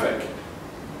 that's traffic.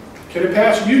 Can it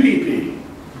pass UDP?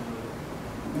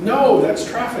 No, that's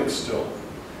traffic still.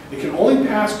 It can only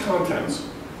pass contents.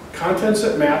 Contents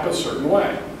that map a certain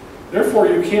way. Therefore,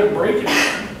 you can't break it.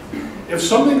 If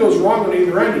something goes wrong on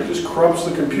either end, it just corrupts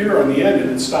the computer on the end and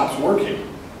it stops working.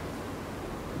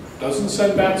 Doesn't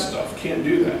send bad stuff, can't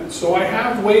do that. So I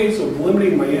have ways of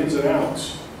limiting my ins and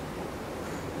outs.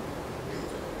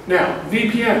 Now,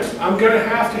 VPNs. I'm going to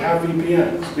have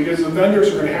VPNs because the vendors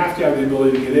are going to have the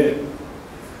ability to get in.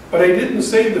 But I didn't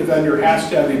say the vendor has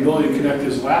to have the ability to connect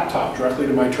his laptop directly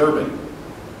to my turbine.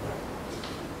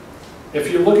 If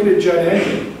you're looking at jet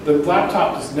engine, the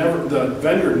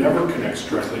vendor never connects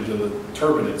directly to the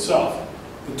turbine itself.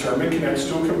 The turbine connects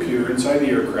to a computer inside the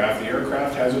aircraft. The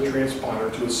aircraft has a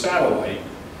transponder to a satellite.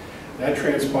 That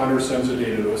transponder sends the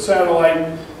data to a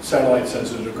satellite. Satellite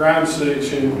sends it to a ground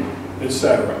station,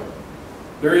 etc.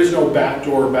 There is no back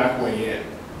door, back way in.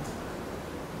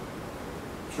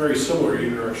 It's very similar to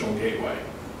unidirectional gateway.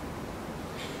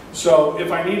 So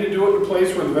if I need to do it in a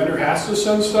place where the vendor has to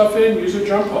send stuff in, use a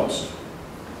jump host.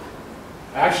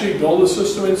 Actually build a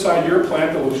system inside your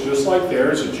plant that looks just like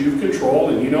theirs, that you've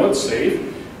controlled and you know it's safe,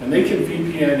 and they can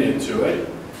VPN into it,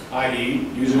 i.e.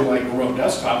 using like a remote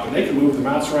desktop, and they can move the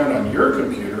mouse around on your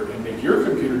computer and make your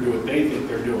computer do what they think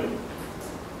they're doing.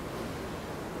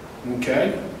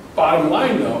 Okay? Bottom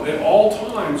line though, at all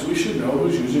times we should know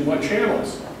who's using what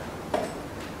channels.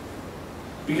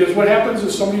 Because what happens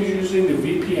is somebody's using the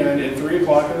VPN at 3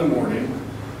 o'clock in the morning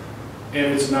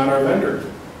and it's not our vendor.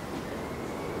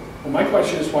 Well, my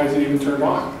question is, why is it even turned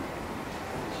on?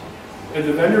 If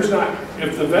the vendor's not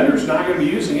going to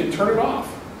be using it, turn it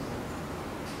off.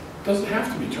 It doesn't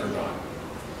have to be turned on.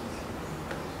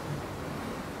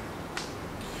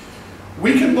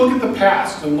 We can look at the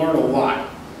past and learn a lot.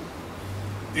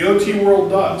 The OT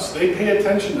world does. They pay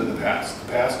attention to the past.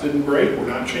 The past didn't break. We're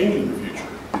not changing the future.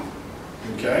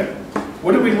 Okay?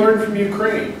 What did we learn from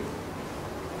Ukraine?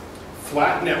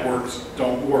 Flat networks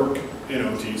don't work in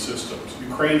OT systems.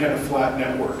 Ukraine had a flat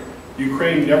network.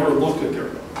 Ukraine never looked at their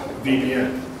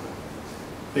VPN.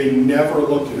 They never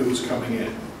looked at who was coming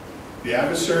in. The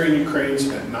adversary in Ukraine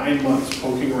spent 9 months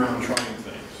poking around trying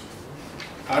things.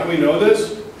 How do we know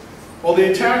this? Well,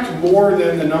 they attacked more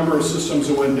than the number of systems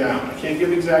that went down. I can't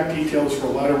give exact details for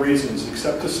a lot of reasons,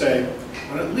 except to say,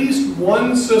 on at least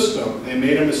one system, they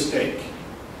made a mistake.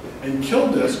 And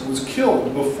kill disk was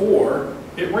killed before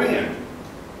it ran,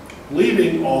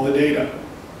 leaving all the data.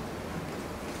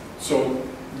 So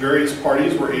various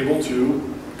parties were able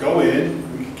to go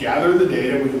in, we could gather the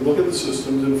data, we could look at the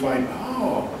systems and find,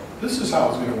 oh, this is how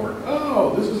it's going to work.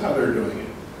 Oh, this is how they're doing it.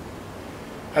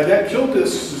 Had that kill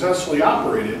disk successfully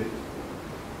operated,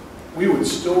 we would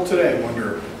still today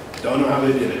wonder, don't know how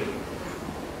they did it.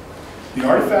 The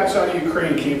artifacts out of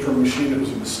Ukraine came from a machine that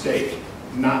was a mistake,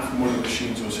 not from one of the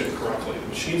machines that was hit correctly. The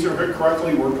machines that were hit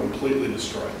correctly were completely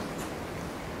destroyed.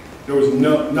 There was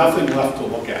nothing left to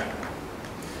look at.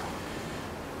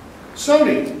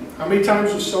 Sony. How many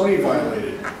times was Sony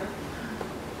violated?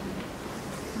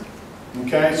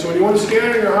 Okay, so when you want to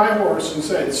stand on your high horse and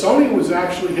say, Sony was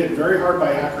actually hit very hard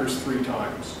by hackers 3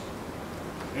 times.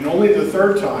 And only the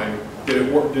 3rd time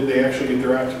did they actually get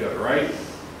their act together, right?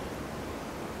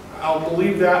 I'll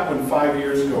believe that when 5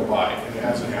 years go by and it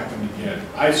hasn't happened again.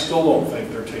 I still don't think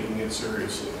they're taking it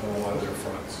seriously on a lot of their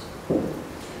fronts.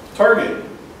 Target.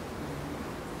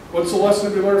 What's the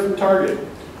lesson we learned from Target?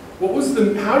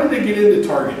 How did they get into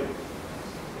Target?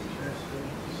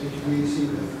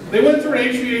 They went through an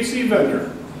HVAC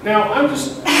vendor. Now,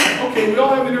 okay, we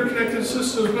all have interconnected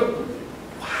systems, but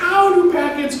how do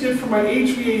packets get from my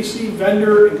HVAC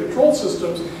vendor and control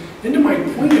systems into my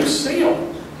point of sale?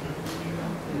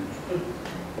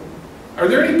 Are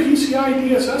there any PCI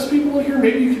DSS people in here?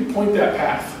 Maybe you can point that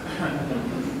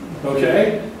path.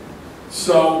 Okay?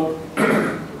 So,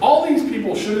 all these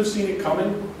people should have seen it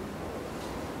coming,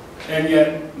 and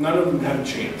yet none of them had a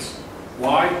chance.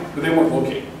 Why? Because they weren't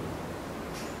looking.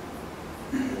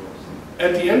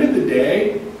 At the end of the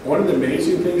day, one of the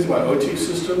amazing things about OT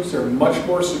systems, they're much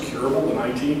more securable than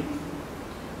IT,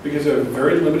 because I have a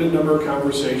very limited number of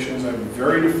conversations, I have a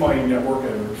very defined network, I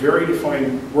have a very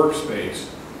defined workspace,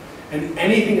 and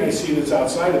anything I see that's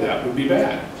outside of that would be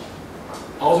bad.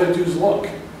 All I do is look.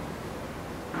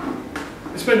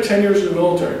 I spent 10 years in the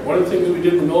military. One of the things we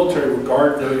did in the military was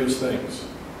guard those things.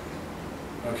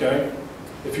 Okay?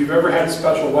 If you've ever had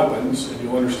special weapons, and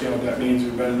you'll understand what that means if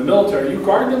you've been in the military, you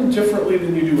guard them differently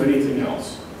than you do anything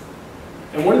else.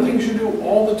 And one of the things you do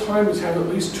all the time is have at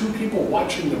least 2 people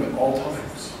watching them at all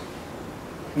times.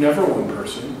 Never one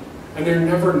person. And they're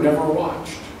never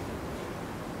watched.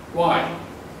 Why?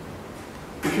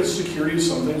 Because security of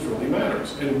some things really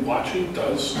matters. And watching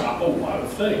does stop a lot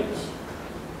of things.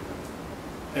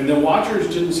 And the watchers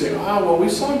didn't say, well, we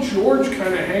saw George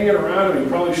kind of hanging around and he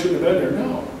probably shouldn't have been there.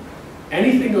 No.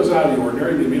 Anything goes out of the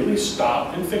ordinary, they immediately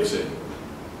stop and fix it.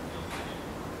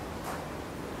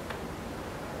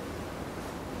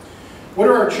 What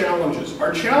are our challenges?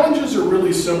 Our challenges are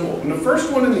really simple. And the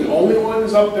first one and the only one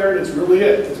is up there, and it's really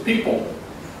it. It's people.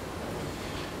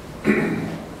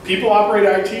 People operate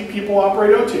IT, people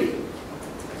operate OT.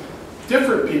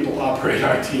 different people operate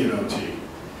IT and OT.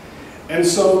 And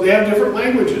so they have different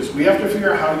languages. We have to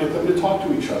figure out how to get them to talk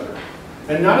to each other.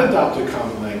 And not adopt a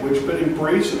common language, but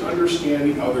embrace and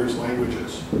understand the other's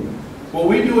languages. What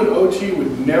we do in OT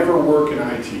would never work in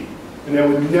IT. And I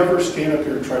would never stand up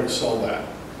here and try to sell that.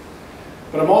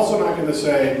 But I'm also not going to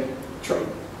say,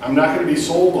 I'm not going to be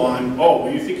sold on, oh,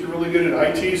 well, you think you're really good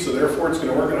at IT, so therefore it's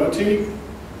going to work in OT?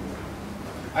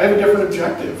 I have a different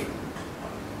objective.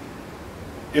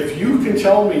 If you can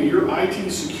tell me your IT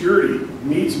security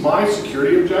meets my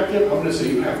security objective, I'm going to say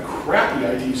you have crappy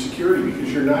IT security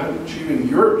because you're not achieving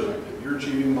your objective, you're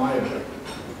achieving my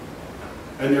objective.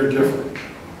 And they're different.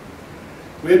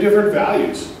 We have different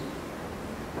values.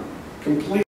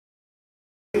 Completely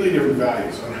different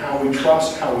values on how we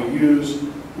trust, how we use,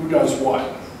 who does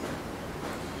what.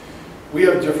 We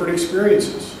have different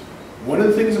experiences. One of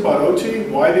the things about OT,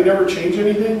 why they never change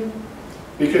anything?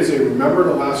 Because they remember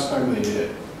the last time they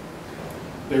did.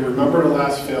 They remember the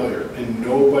last failure, and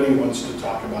nobody wants to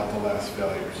talk about the last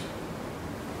failures.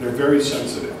 They're very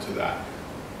sensitive to that.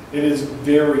 It is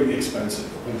very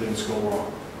expensive when things go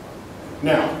wrong.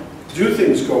 Now, do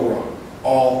things go wrong?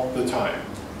 All the time.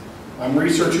 I'm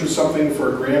researching something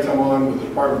for a grant I'm on with the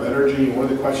Department of Energy, and one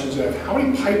of the questions I have, how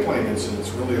many pipeline incidents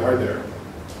really are there?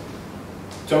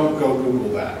 Don't go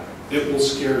Google that. It will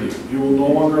scare you. You will no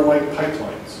longer like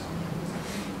pipelines.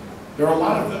 There are a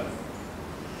lot of them.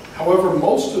 However,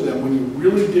 most of them, when you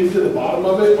really dig to the bottom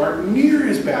of it, aren't near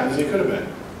as bad as they could have been.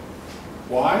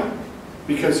 Why?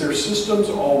 Because their systems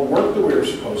all work the way they're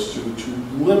supposed to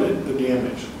limit the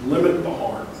damage, limit the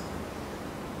harm.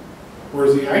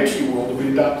 Whereas the IT world, if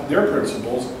we adopted their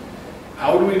principles,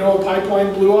 how do we know a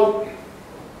pipeline blew up?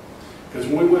 Because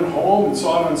when we went home and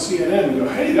saw it on CNN, we go,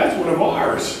 hey, that's one of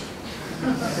ours.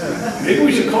 Maybe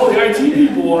we should call the IT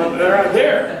people that are out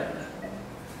there.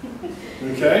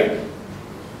 Okay?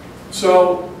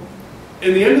 So,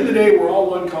 in the end of the day, we're all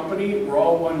one company, we're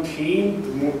all one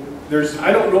team.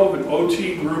 I don't know of an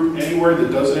OT group anywhere that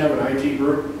doesn't have an IT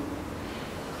group.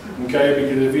 Okay,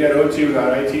 because if you had OT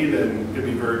without IT, then it'd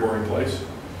be a very boring place.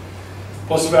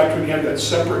 Plus the fact when you have that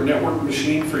separate network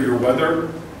machine for your weather.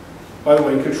 By the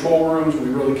way, in control rooms, we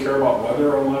really care about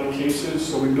weather in a lot of cases,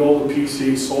 so we build a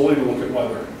PC solely to look at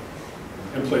weather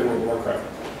and play World of Warcraft.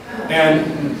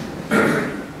 And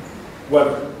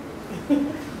weather.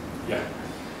 Yeah.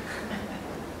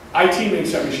 IT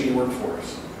makes that machine work for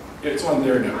us. It's on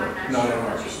their network, not on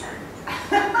ours.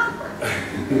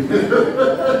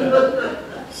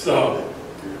 So,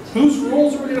 whose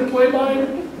rules are we going to play by?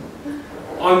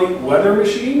 On the weather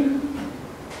machine,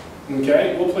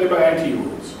 okay, we'll play by IT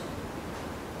rules.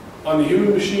 On the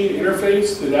human machine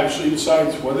interface that actually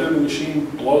decides whether the machine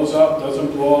blows up,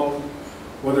 doesn't blow up,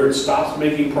 whether it stops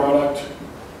making product,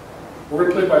 we're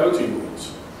going to play by OT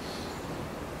rules.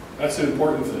 That's an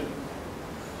important thing.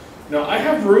 Now, I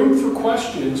have room for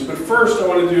questions, but first I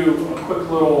want to do a quick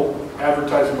little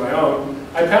advertisement of my own.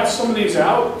 I passed some of these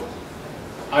out.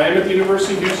 I am at the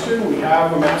University of Houston. We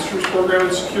have a master's program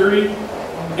in security.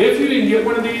 If you didn't get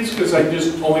one of these, because I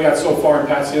just only got so far in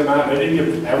passing them out, I didn't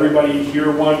give everybody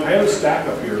here one. I have a stack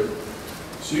up here,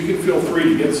 so you can feel free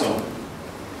to get some.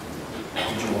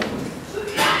 Did you want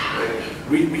one?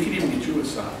 We could even get you a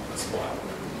stop. That's wild.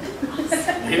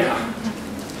 Yeah.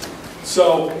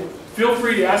 So feel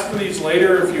free to ask for these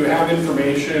later if you have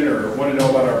information or want to know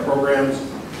about our programs.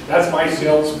 That's my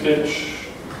sales pitch.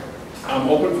 I'm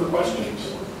open for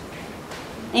questions.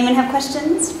 Anyone have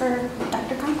questions for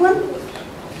Dr. Conklin?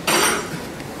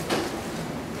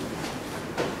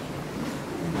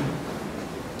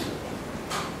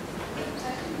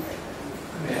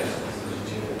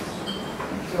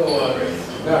 So,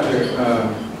 Dr.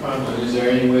 Conklin, is there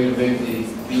any way to make the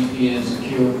VPN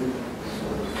secure?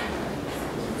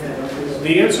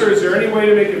 The answer is there any way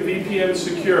to make a VPN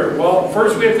secure? Well,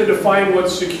 first we have to define what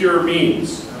secure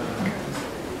means.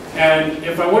 And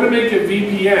if I want to make a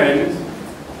VPN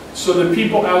so that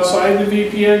people outside the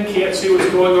VPN can't see what's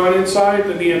going on inside,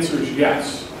 then the answer is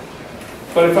yes.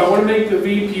 But if I want to make the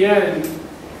VPN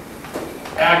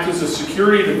act as a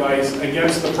security device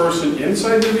against the person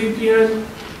inside the VPN,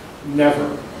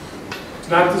 never. It's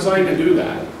not designed to do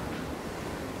that.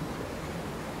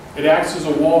 It acts as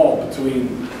a wall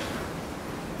between,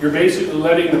 you're basically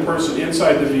letting the person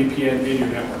inside the VPN in your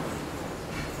network.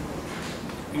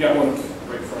 You got one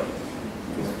right in front.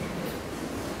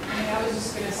 I was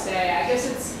just going to say, I guess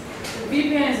the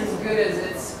VPN is as good as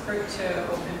its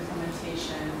crypto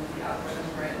implementation with the algorithm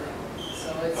rightly. So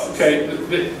it's okay,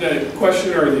 the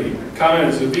question or the comment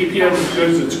is the VPN is as good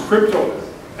as its crypto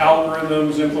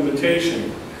algorithms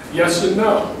implementation. Yes and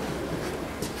no.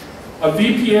 A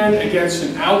VPN against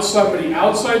somebody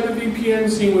outside the VPN,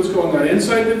 seeing what's going on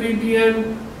inside the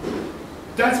VPN,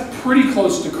 that's pretty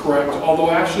close to correct,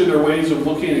 although actually there are ways of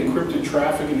looking at encrypted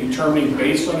traffic and determining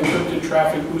based on encrypted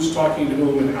traffic who's talking to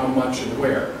whom and how much and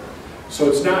where. So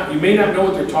it's not, you may not know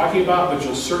what they're talking about, but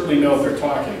you'll certainly know if they're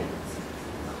talking.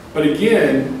 But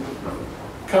again,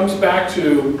 comes back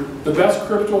to the best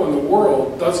crypto in the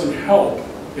world doesn't help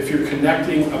if you're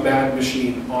connecting a bad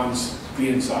machine on the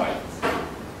inside.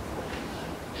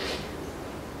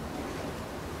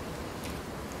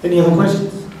 Any other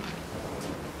questions?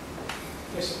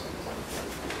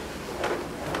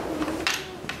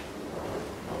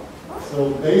 So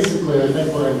basically, I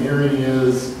think what I'm hearing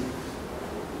is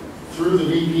through the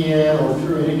VPN or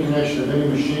through any connection of any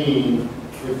machine,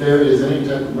 if there is any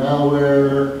type of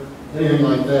malware, anything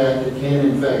like that, it can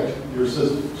infect your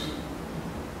systems.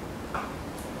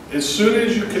 As soon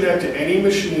as you connect to any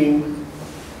machine,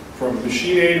 from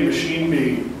machine A to machine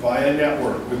B via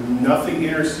network with nothing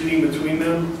interceding between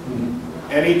them,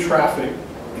 any traffic,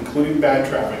 including bad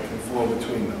traffic, can flow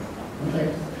between them.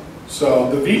 Okay. So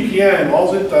the VPN,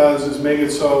 all it does is make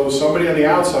it so somebody on the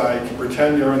outside can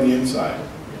pretend they're on the inside.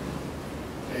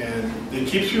 And it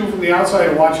keeps you from the outside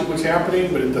and watching what's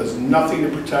happening, but it does nothing to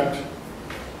protect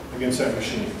against that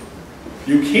machine.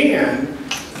 You can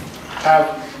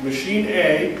have machine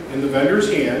A in the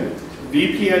vendor's hand,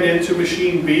 VPN into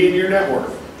machine B in your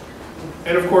network.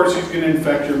 And of course, he's going to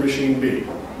infect your machine B.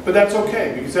 But that's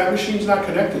okay, because that machine's not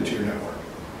connected to your network.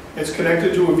 It's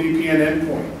connected to a VPN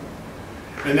endpoint.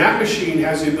 And that machine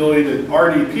has the ability to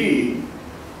RDP,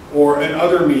 or in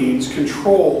other means,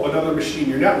 control another machine in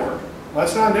your network. Well,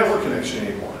 that's not a network connection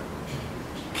anymore.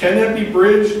 Can that be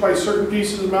bridged by certain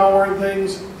pieces of malware and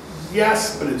things?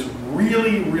 Yes, but it's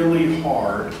really, really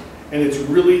hard, and it's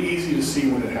really easy to see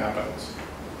when it happens.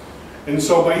 And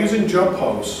so by using jump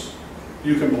hosts,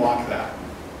 you can block that.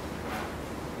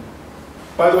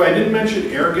 By the way, I didn't mention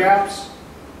air gaps.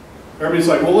 Everybody's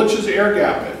like, well, let's just air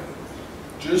gap it.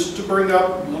 Just to bring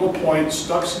up a little point,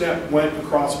 Stuxnet went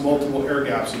across multiple air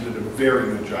gaps and did a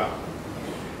very good job.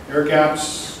 Air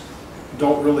gaps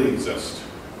don't really exist.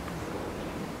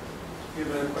 You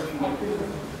have a question?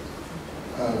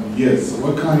 Yes. So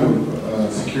what kind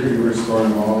of security risks are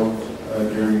involved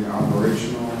during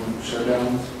operational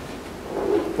shutdowns?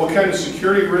 What kind of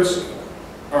security risks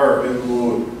are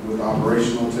involved with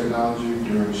operational technology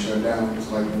during shutdowns,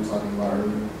 like we were talking about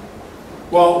earlier?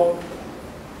 Well,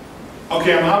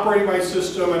 okay, I'm operating my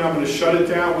system and I'm going to shut it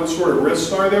down. What sort of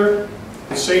risks are there?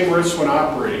 The same risks when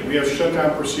operating. We have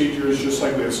shutdown procedures just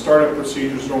like we have startup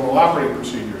procedures, normal operating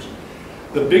procedures.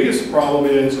 The biggest problem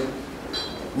is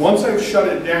once I've shut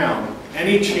it down,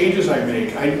 any changes I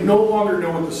make, I no longer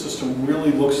know what the system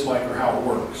really looks like or how it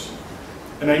works.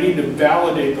 And I need to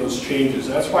validate those changes.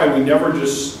 That's why we never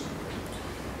just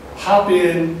hop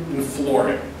in and floor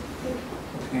it.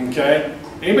 Okay?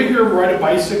 Anybody here ride a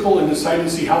bicycle and decide to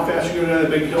see how fast you go down a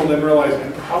big hill and then realize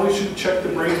I probably should check the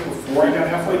brakes before I got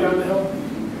halfway down the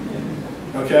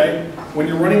hill? Okay? When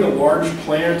you're running a large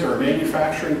plant or a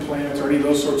manufacturing plant or any of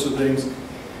those sorts of things,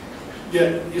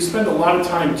 you spend a lot of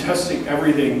time testing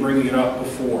everything, bringing it up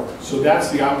before. So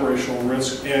that's the operational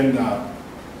risk and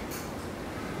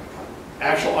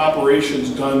actual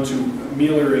operations done to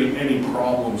ameliorate any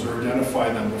problems or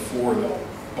identify them before they'll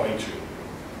bite you.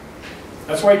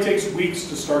 That's why it takes weeks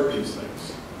to start these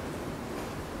things.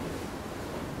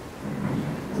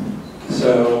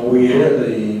 So we hear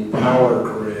the power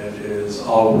grid is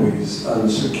always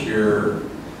unsecure.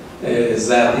 Is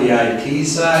that the IT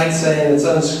side saying it's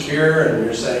unsecure, and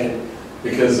you're saying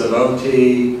because of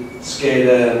OT,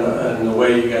 SCADA, and the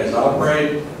way you guys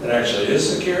operate, it actually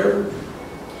is secure?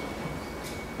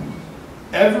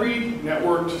 Every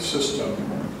networked system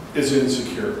is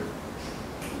insecure,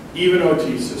 even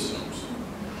OT systems.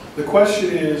 The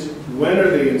question is, when are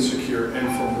they insecure and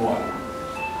from what?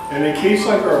 And in a case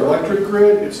like our electric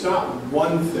grid, it's not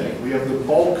one thing. We have the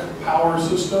bulk power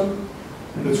system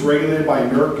that's regulated by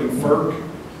NERC and FERC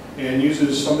and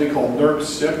uses something called NERC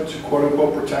SIP to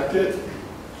quote-unquote protect it.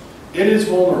 It is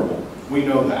vulnerable. We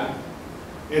know that.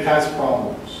 It has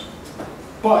problems.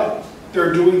 But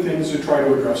they're doing things to try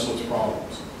to address those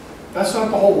problems. That's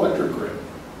not the whole electric grid.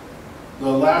 The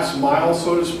last mile,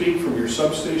 so to speak, from your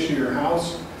substation to your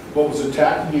house, what was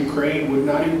attacked in Ukraine would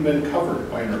not even been covered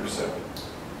by NERC SIP.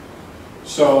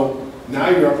 So now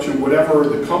you're up to whatever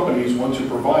the companies want to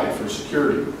provide for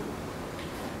security.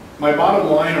 My bottom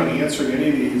line on answering any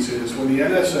of these is when the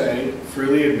NSA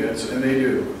freely admits, and they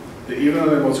do, that even on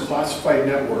their most classified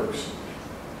networks,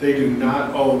 they do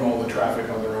not own all the traffic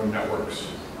on their own networks.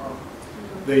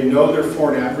 They know their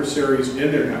foreign adversaries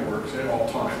in their networks at all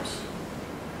times.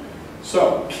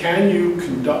 So, can you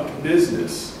conduct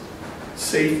business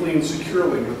safely and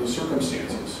securely under the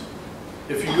circumstances?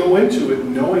 If you go into it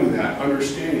knowing that,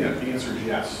 understanding that, the answer is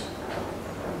yes.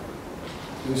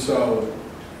 And so,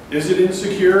 is it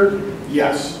insecure?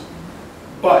 Yes.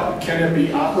 But can it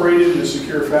be operated in a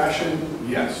secure fashion?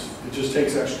 Yes. It just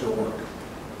takes extra work.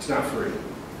 It's not free.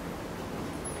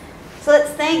 So let's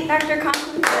thank Dr.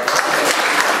 Conklin.